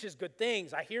teaches good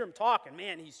things. I hear him talk, and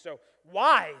man, he's so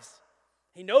wise.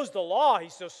 He knows the law.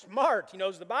 He's so smart. He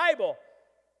knows the Bible.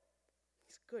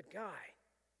 He's a good guy.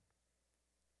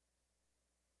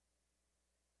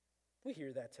 We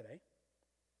hear that today.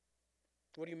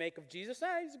 What do you make of Jesus?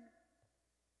 He's a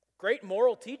great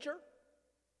moral teacher.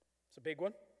 It's a big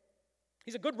one.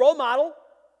 He's a good role model.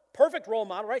 Perfect role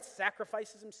model, right?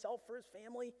 Sacrifices himself for his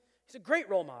family. He's a great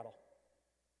role model.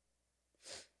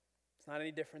 It's not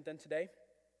any different than today.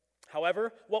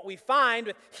 However, what we find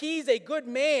with he's a good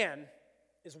man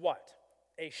is what?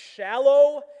 A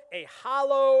shallow, a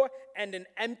hollow, and an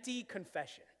empty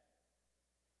confession.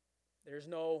 There's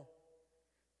no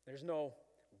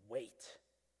weight.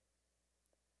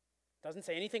 Doesn't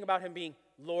say anything about him being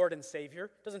Lord and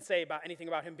Savior. Doesn't say anything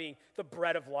about him being the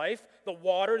bread of life, the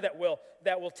water that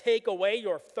will take away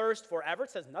your thirst forever.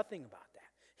 It says nothing about that.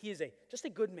 He is just a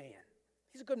good man.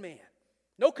 He's a good man.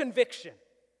 No conviction.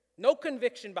 No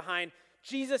conviction behind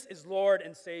Jesus is Lord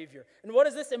and Savior. And what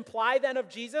does this imply then of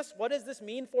Jesus? What does this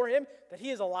mean for him? That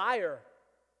he is a liar.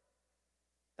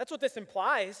 That's what this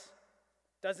implies,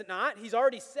 does it not? He's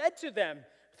already said to them,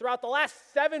 throughout the last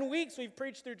 7 weeks we've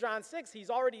preached through John 6, he's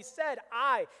already said,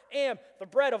 I am the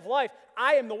bread of life.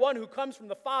 I am the one who comes from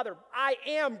the Father. I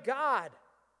am God.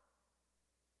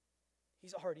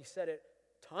 He's already said it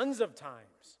tons of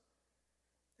times.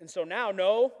 And so now,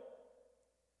 no,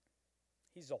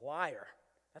 he's a liar.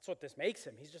 That's what this makes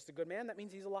him. He's just a good man. That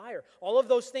means he's a liar. All of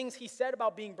those things he said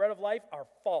about being bread of life are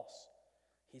false.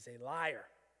 He's a liar.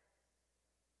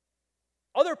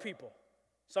 Other people,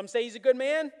 some say he's a good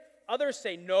man. Others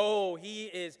say, no, he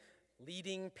is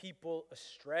leading people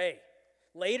astray.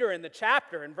 Later in the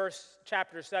chapter, in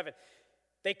chapter 7,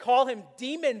 they call him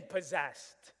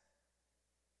demon-possessed.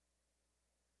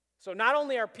 So not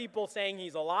only are people saying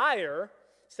he's a liar,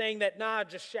 saying that,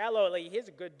 just shallowly, he's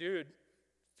a good dude.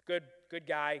 Good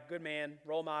guy, good man,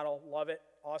 role model, love it,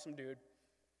 awesome dude.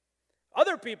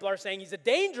 Other people are saying he's a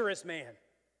dangerous man.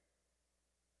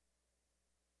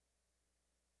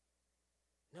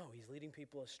 No, he's leading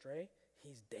people astray.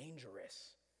 He's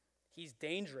dangerous. He's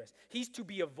dangerous. He's to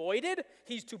be avoided.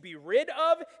 He's to be rid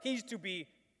of. He's to be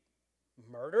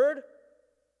murdered.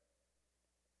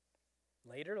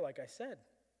 Later, like I said,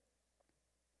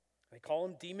 they call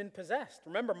him demon-possessed.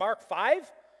 Remember Mark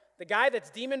 5? The guy that's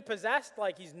demon-possessed,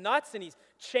 like he's nuts and he's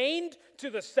chained to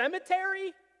the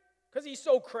cemetery because he's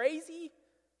so crazy.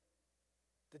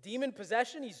 The demon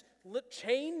possession, he's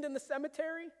chained in the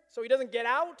cemetery so he doesn't get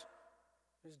out.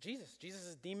 There's Jesus. Jesus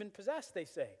is demon-possessed, they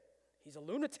say. He's a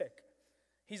lunatic.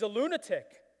 He's a lunatic.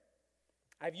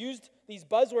 I've used these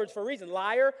buzzwords for a reason.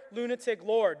 Liar, lunatic,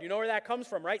 Lord. You know where that comes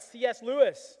from, right? C.S.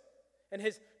 Lewis and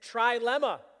his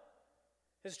trilemma.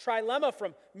 His trilemma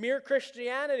from Mere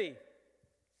Christianity.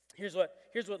 Here's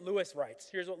what Lewis writes.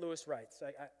 Here's what Lewis writes.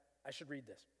 I should read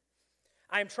this.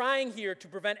 I am trying here to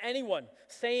prevent anyone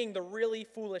saying the really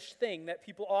foolish thing that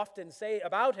people often say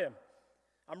about him.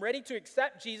 I'm ready to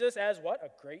accept Jesus as what? A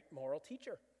great moral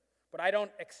teacher. But I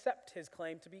don't accept his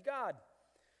claim to be God.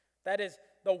 That is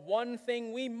the one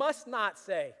thing we must not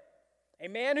say. A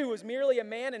man who was merely a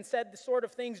man and said the sort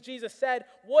of things Jesus said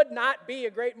would not be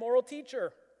a great moral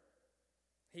teacher.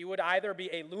 He would either be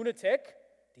a lunatic,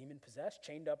 demon-possessed,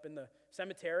 chained up in the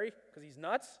cemetery because he's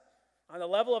nuts, on the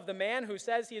level of the man who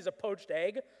says he is a poached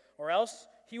egg, or else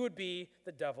he would be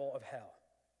the devil of hell.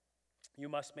 You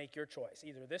must make your choice.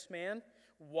 Either this man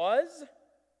was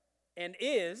and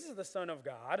is the Son of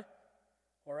God,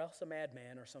 or else a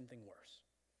madman or something worse.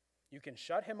 You can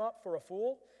shut him up for a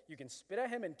fool, you can spit at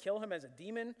him and kill him as a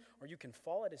demon, or you can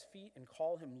fall at his feet and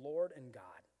call him Lord and God.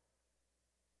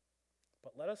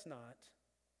 But let us not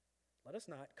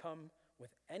come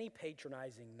with any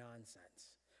patronizing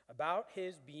nonsense about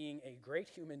his being a great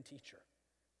human teacher.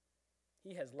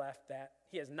 He has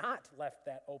not left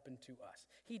that open to us.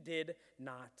 He did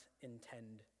not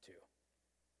intend to.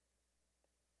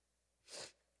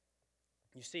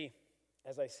 You see,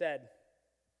 as I said,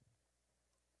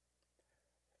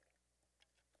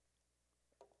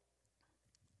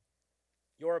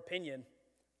 your opinion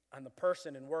on the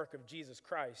person and work of Jesus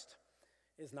Christ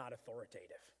is not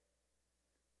authoritative.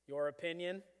 Your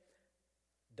opinion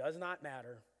does not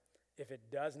matter if it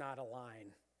does not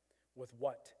align with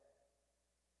what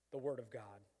the Word of God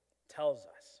tells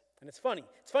us. And it's funny.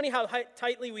 It's funny how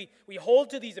tightly we hold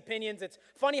to these opinions. It's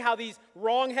funny how these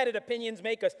wrong-headed opinions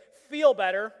make us feel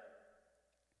better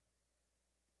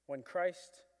when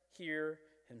Christ here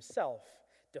himself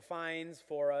defines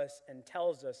for us and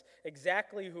tells us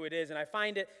exactly who it is. And I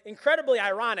find it incredibly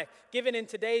ironic, given in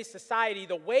today's society,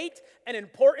 the weight and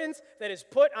importance that is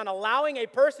put on allowing a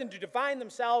person to define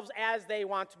themselves as they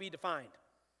want to be defined.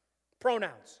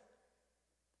 Pronouns.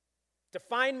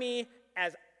 Define me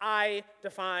as I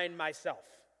define myself.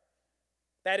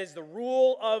 That is the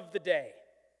rule of the day.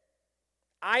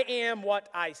 I am what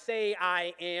I say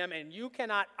I am, and you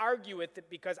cannot argue with it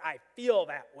because I feel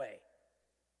that way.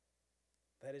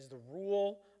 That is the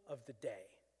rule of the day.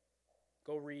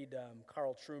 Go read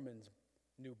Carl Trueman's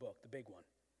new book, the big one.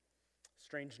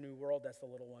 Strange New World, that's the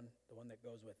little one, the one that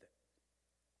goes with it.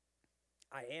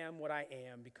 I am what I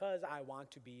am because I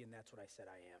want to be, and that's what I said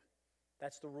I am.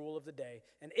 That's the rule of the day.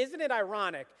 And isn't it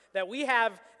ironic that we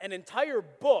have an entire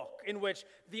book in which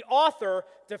the author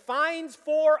defines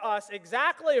for us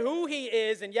exactly who he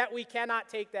is, and yet we cannot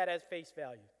take that as face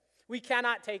value. We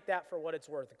cannot take that for what it's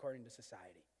worth according to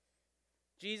society.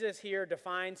 Jesus here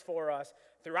defines for us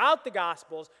throughout the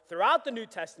Gospels, throughout the New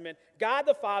Testament, God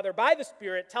the Father, by the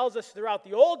Spirit, tells us throughout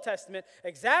the Old Testament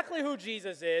exactly who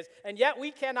Jesus is, and yet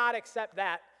we cannot accept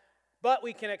that, but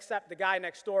we can accept the guy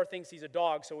next door thinks he's a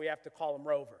dog, so we have to call him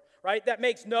Rover, right? That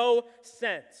makes no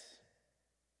sense.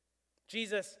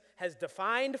 Jesus has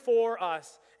defined for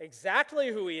us exactly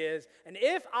who he is, and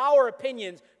if our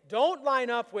opinions don't line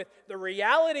up with the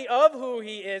reality of who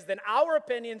he is, then our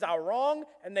opinions are wrong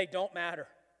and they don't matter.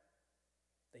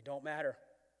 They don't matter.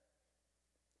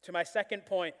 To my second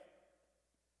point,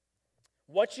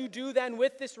 what you do then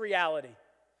with this reality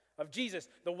of Jesus,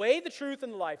 the way, the truth,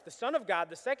 and the life, the Son of God,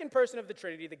 the second person of the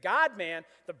Trinity, the God-man,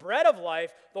 the bread of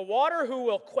life, the water who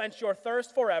will quench your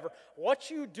thirst forever, what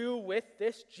you do with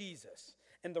this Jesus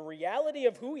and the reality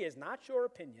of who he is, not your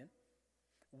opinion,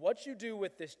 what you do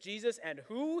with this Jesus and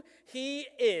who he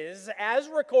is, as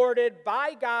recorded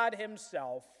by God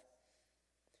himself,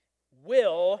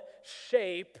 will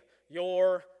shape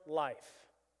your life.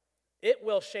 It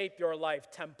will shape your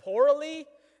life temporally.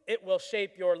 It will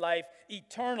shape your life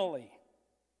eternally.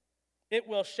 It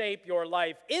will shape your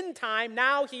life in time,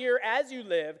 now, here, as you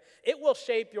live. It will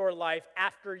shape your life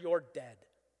after you're dead.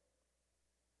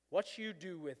 What you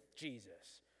do with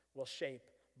Jesus will shape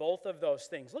both of those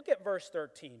things. Look at verse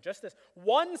 13, just this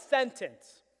one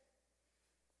sentence.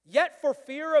 Yet for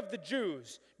fear of the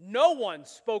Jews, no one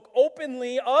spoke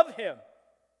openly of him.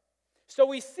 So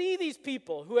we see these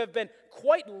people who have been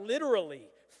quite literally,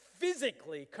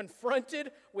 physically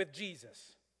confronted with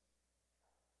Jesus.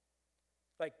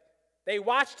 Like, they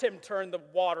watched him turn the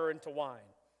water into wine.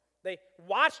 They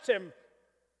watched him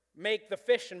make the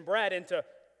fish and bread into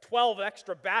 12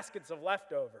 extra baskets of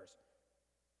leftovers.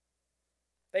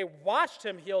 They watched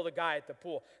him heal the guy at the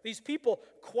pool. These people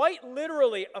quite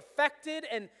literally affected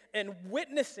and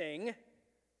witnessing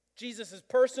Jesus'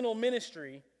 personal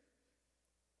ministry,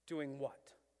 doing what?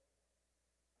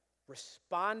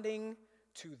 Responding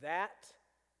to that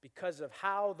because of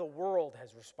how the world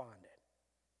has responded.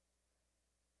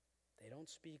 They don't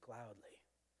speak loudly.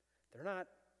 They're not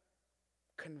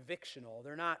convictional.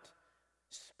 They're not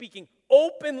speaking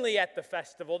openly at the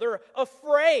festival. They're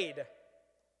afraid.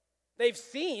 They've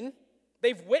seen,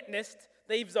 they've witnessed,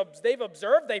 they've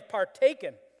observed, they've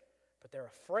partaken, but they're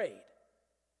afraid.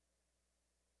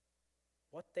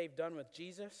 What they've done with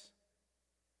Jesus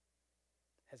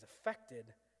has affected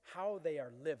how they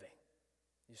are living.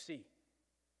 You see,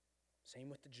 same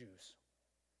with the Jews.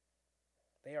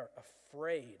 They are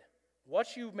afraid.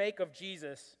 What you make of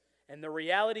Jesus and the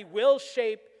reality will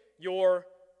shape your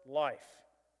life.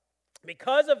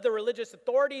 Because of the religious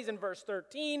authorities in verse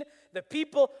 13, the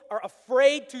people are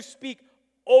afraid to speak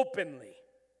openly.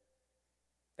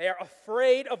 They are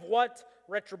afraid of what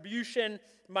retribution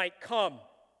might come.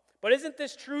 But isn't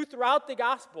this true throughout the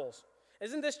Gospels?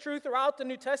 Isn't this true throughout the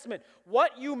New Testament?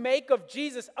 What you make of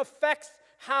Jesus affects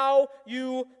how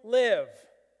you live.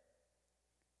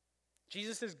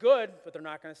 Jesus is good, but they're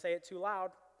not going to say it too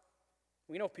loud.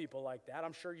 We know people like that.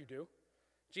 I'm sure you do.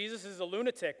 Jesus is a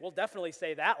lunatic. We'll definitely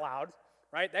say that loud,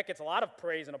 right? That gets a lot of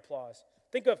praise and applause.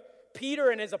 Think of Peter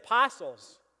and his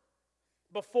apostles.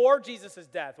 Before Jesus'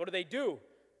 death, what do?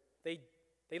 They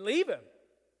leave him.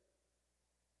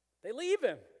 They leave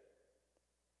him.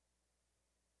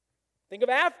 Think of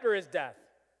after his death.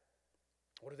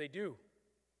 What do?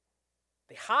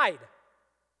 They hide.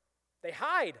 They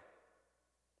hide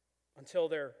until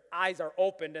their eyes are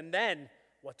opened, and then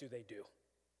what do?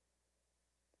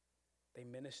 They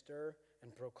minister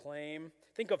and proclaim.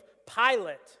 Think of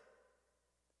Pilate.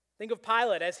 Think of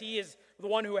Pilate as he is the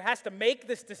one who has to make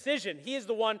this decision. He is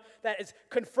the one that is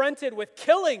confronted with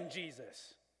killing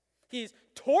Jesus. He's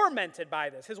tormented by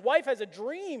this. His wife has a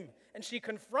dream, and she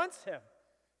confronts him.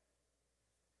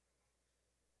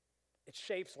 It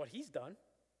shapes what he's done.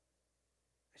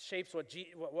 It shapes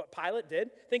what Pilate did.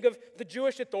 Think of the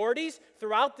Jewish authorities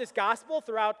throughout this gospel,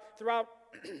 throughout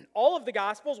all of the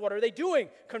Gospels. What are they doing?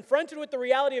 Confronted with the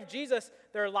reality of Jesus,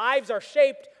 their lives are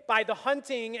shaped by the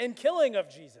hunting and killing of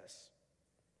Jesus.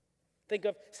 Think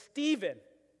of Stephen,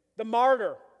 the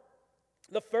martyr,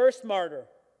 the first martyr.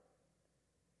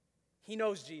 He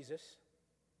knows Jesus.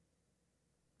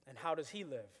 And how does he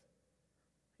live?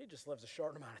 He just lives a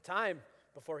short amount of time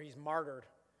before he's martyred,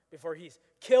 before he's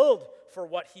killed for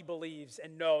what he believes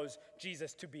and knows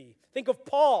Jesus to be. Think of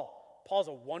Paul. Paul's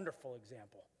a wonderful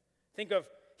example. Think of,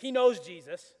 he knows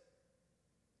Jesus,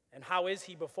 and how is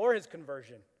he before his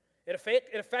conversion? It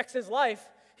affects his life.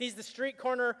 He's the street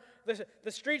corner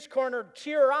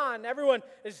cheer on. Everyone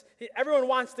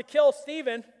wants to kill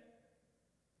Stephen.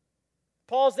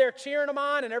 Paul's there cheering him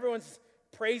on, and everyone's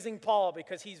praising Paul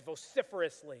because he's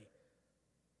vociferously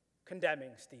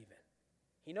condemning Stephen.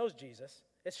 He knows Jesus.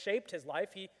 It's shaped his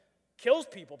life. He kills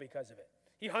people because of it.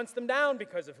 He hunts them down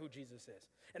because of who Jesus is.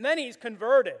 And then he's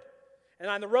converted. And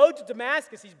on the road to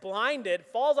Damascus, he's blinded,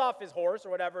 falls off his horse or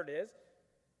whatever it is.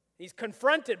 He's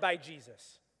confronted by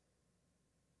Jesus.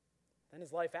 Then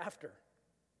his life after.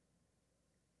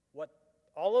 What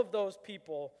all of those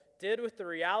people did with the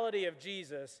reality of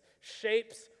Jesus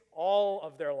shapes all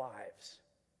of their lives.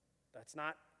 That's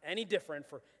not any different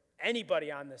for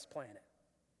anybody on this planet.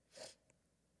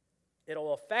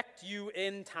 It'll affect you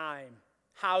in time.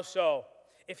 How so?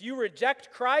 If you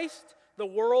reject Christ, the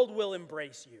world will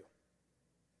embrace you.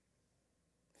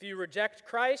 If you reject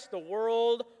Christ, the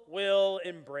world will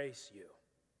embrace you.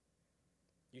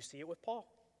 You see it with Paul.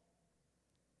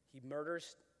 He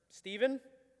murders Stephen.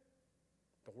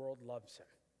 The world loves him.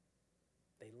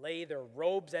 They lay their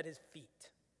robes at his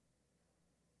feet.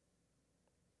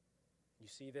 You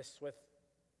see this with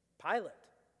Pilate.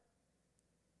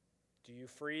 Do you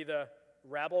free the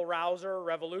rebel-rouser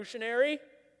revolutionary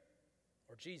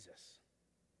or Jesus?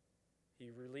 He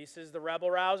releases the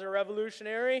rebel-rouser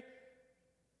revolutionary.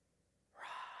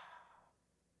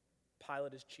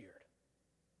 Pilate is cheered.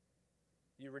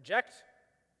 You reject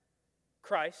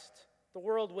Christ, the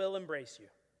world will embrace you.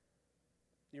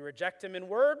 You reject him in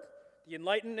word, the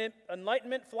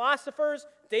Enlightenment philosophers,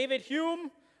 David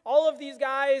Hume, all of these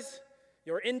guys,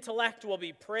 your intellect will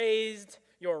be praised,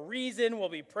 your reason will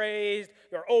be praised,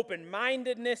 your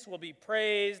open-mindedness will be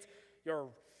praised, your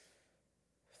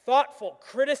thoughtful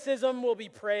criticism will be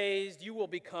praised. You will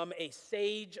become a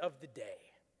sage of the day.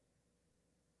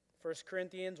 1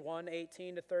 Corinthians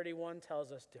 1:18-31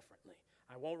 tells us differently.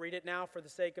 I won't read it now for the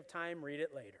sake of time. Read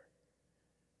it later.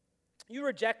 You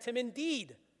reject him in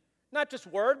deed. Not just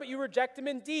word, but you reject him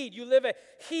in deed. You live a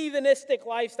hedonistic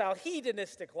lifestyle.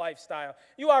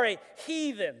 You are a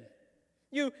heathen.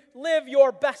 You live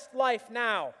your best life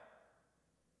now.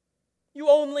 You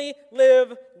only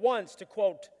live once, to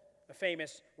quote a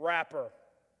famous rapper.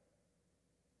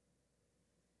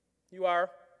 You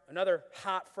are, another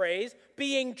hot phrase,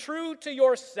 being true to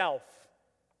yourself.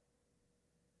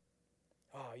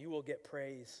 Oh, you will get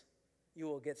praise. You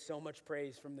will get so much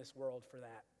praise from this world for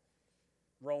that.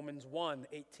 Romans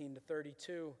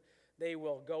 1:18-32. They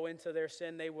will go into their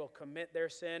sin, they will commit their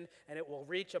sin, and it will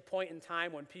reach a point in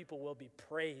time when people will be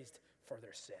praised for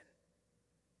their sin.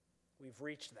 We've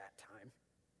reached that time.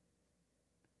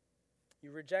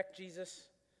 You reject Jesus,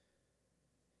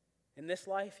 in this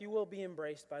life you will be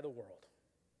embraced by the world.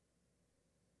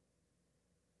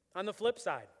 On the flip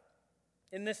side,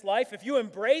 in this life, if you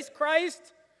embrace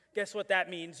Christ, guess what that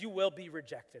means? You will be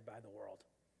rejected by the world.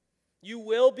 You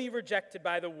will be rejected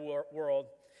by the world.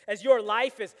 As your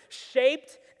life is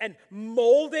shaped and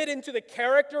molded into the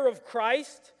character of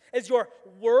Christ, as your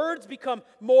words become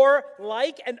more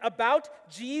like and about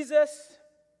Jesus,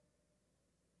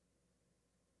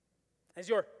 as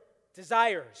your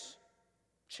desires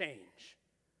change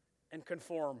and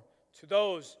conform to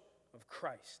those of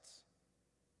Christ's,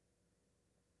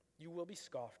 you will be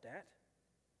scoffed at.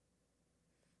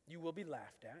 You will be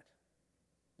laughed at.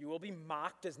 You will be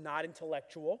mocked as not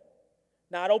intellectual,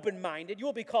 not open-minded. You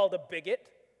will be called a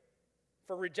bigot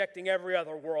for rejecting every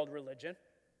other world religion.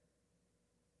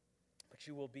 But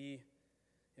you will be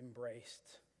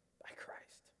embraced by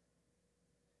Christ.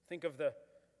 Think of the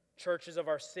churches of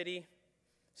our city,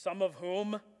 some of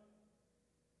whom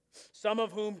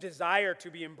desire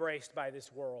to be embraced by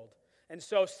this world, and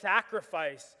so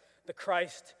sacrifice the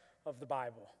Christ of the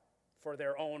Bible for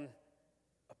their own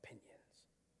opinions.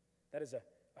 That is a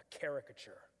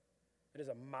caricature. It is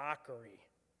a mockery.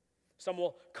 Some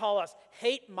will call us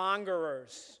hate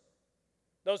mongerers,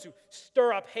 those who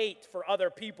stir up hate for other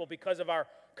people because of our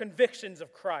convictions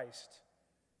of Christ.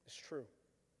 It's true.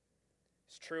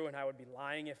 It's true, and I would be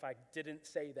lying if I didn't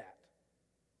say that.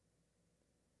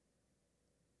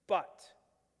 But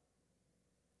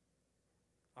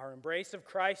our embrace of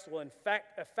Christ will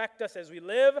affect us as we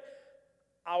live.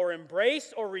 Our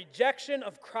embrace or rejection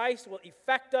of Christ will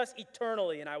affect us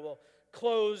eternally, and I will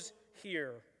close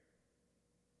here.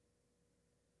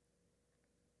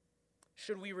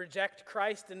 Should we reject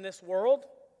Christ in this world?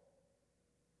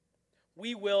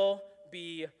 We will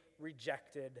be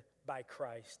rejected by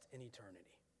Christ in eternity.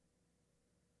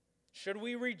 Should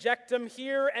we reject him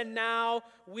here and now,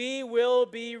 we will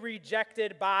be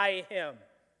rejected by him.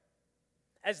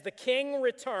 As the King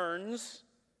returns,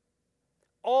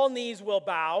 all knees will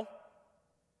bow,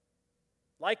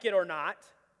 like it or not.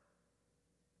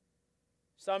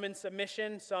 Some in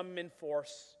submission, some in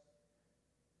force.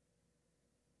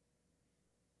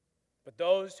 But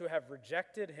those who have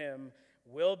rejected him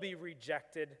will be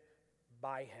rejected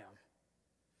by him.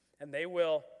 and they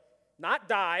will not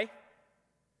die,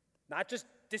 not just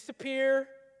disappear,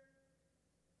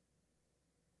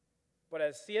 but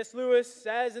as C.S. Lewis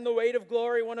says in The Weight of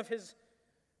Glory, one of his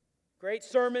great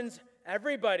sermons,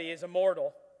 everybody is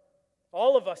immortal.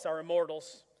 All of us are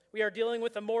immortals. We are dealing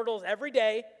with immortals every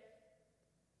day.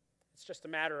 It's just a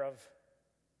matter of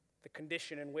the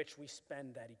condition in which we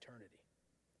spend that eternity.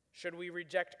 Should we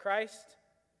reject Christ,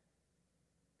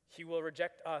 he will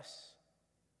reject us,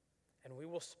 and we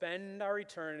will spend our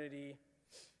eternity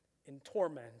in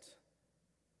torment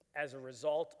as a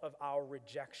result of our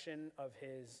rejection of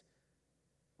his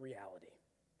reality.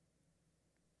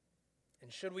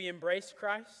 And should we embrace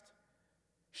Christ?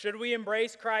 Should we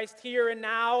embrace Christ here and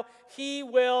now? He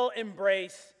will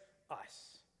embrace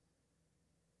us.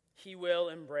 He will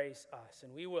embrace us,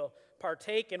 and we will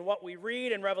partake in what we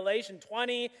read in Revelation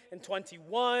 20 and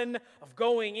 21 of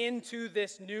going into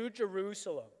this new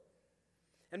Jerusalem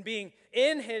and being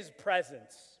in his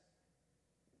presence,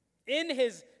 in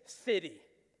his city,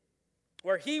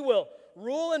 where he will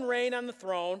rule and reign on the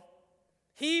throne.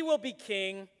 He will be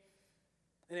king,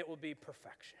 and it will be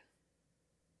perfection.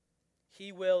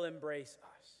 He will embrace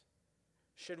us.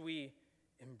 Should we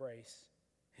embrace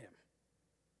him?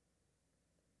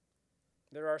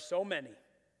 There are so many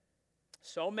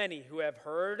who have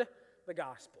heard the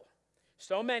gospel,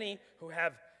 so many who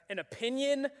have an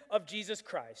opinion of Jesus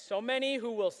Christ, so many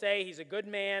who will say he's a good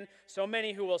man, so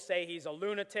many who will say he's a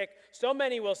lunatic, so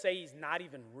many will say he's not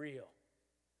even real.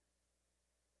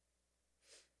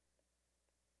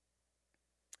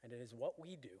 And it is what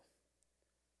we do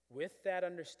with that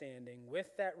understanding, with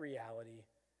that reality,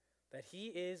 that he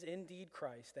is indeed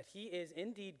Christ, that he is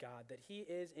indeed God, that he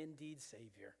is indeed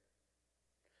Savior,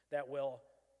 that will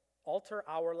alter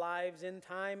our lives in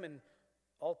time and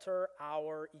alter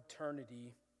our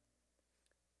eternity.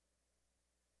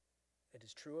 It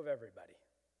is true of everybody.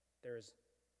 There is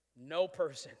no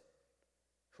person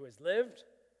who has lived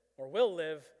or will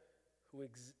live who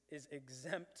is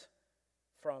exempt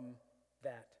from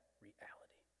that reality.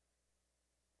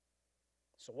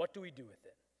 So what do we do with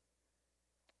it?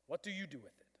 What do you do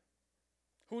with it?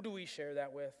 Who do we share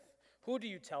that with? Who do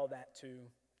you tell that to?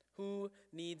 Who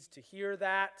needs to hear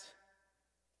that?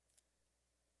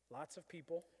 Lots of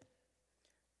people.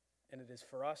 And it is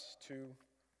for us to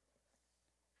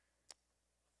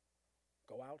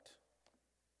go out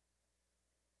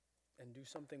and do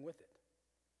something with it.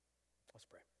 Let's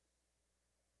pray.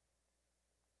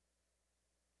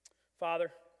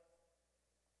 Father,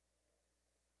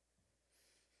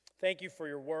 thank you for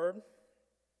your word.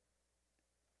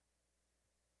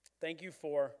 Thank you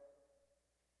for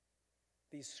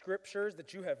these scriptures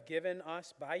that you have given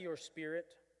us by your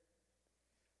Spirit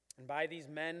and by these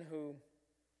men who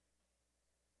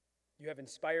you have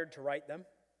inspired to write them.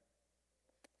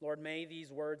 Lord, may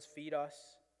these words feed us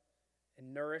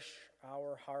and nourish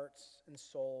our hearts and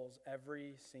souls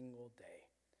every single day.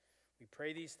 We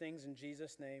pray these things in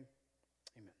Jesus' name.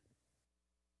 Amen.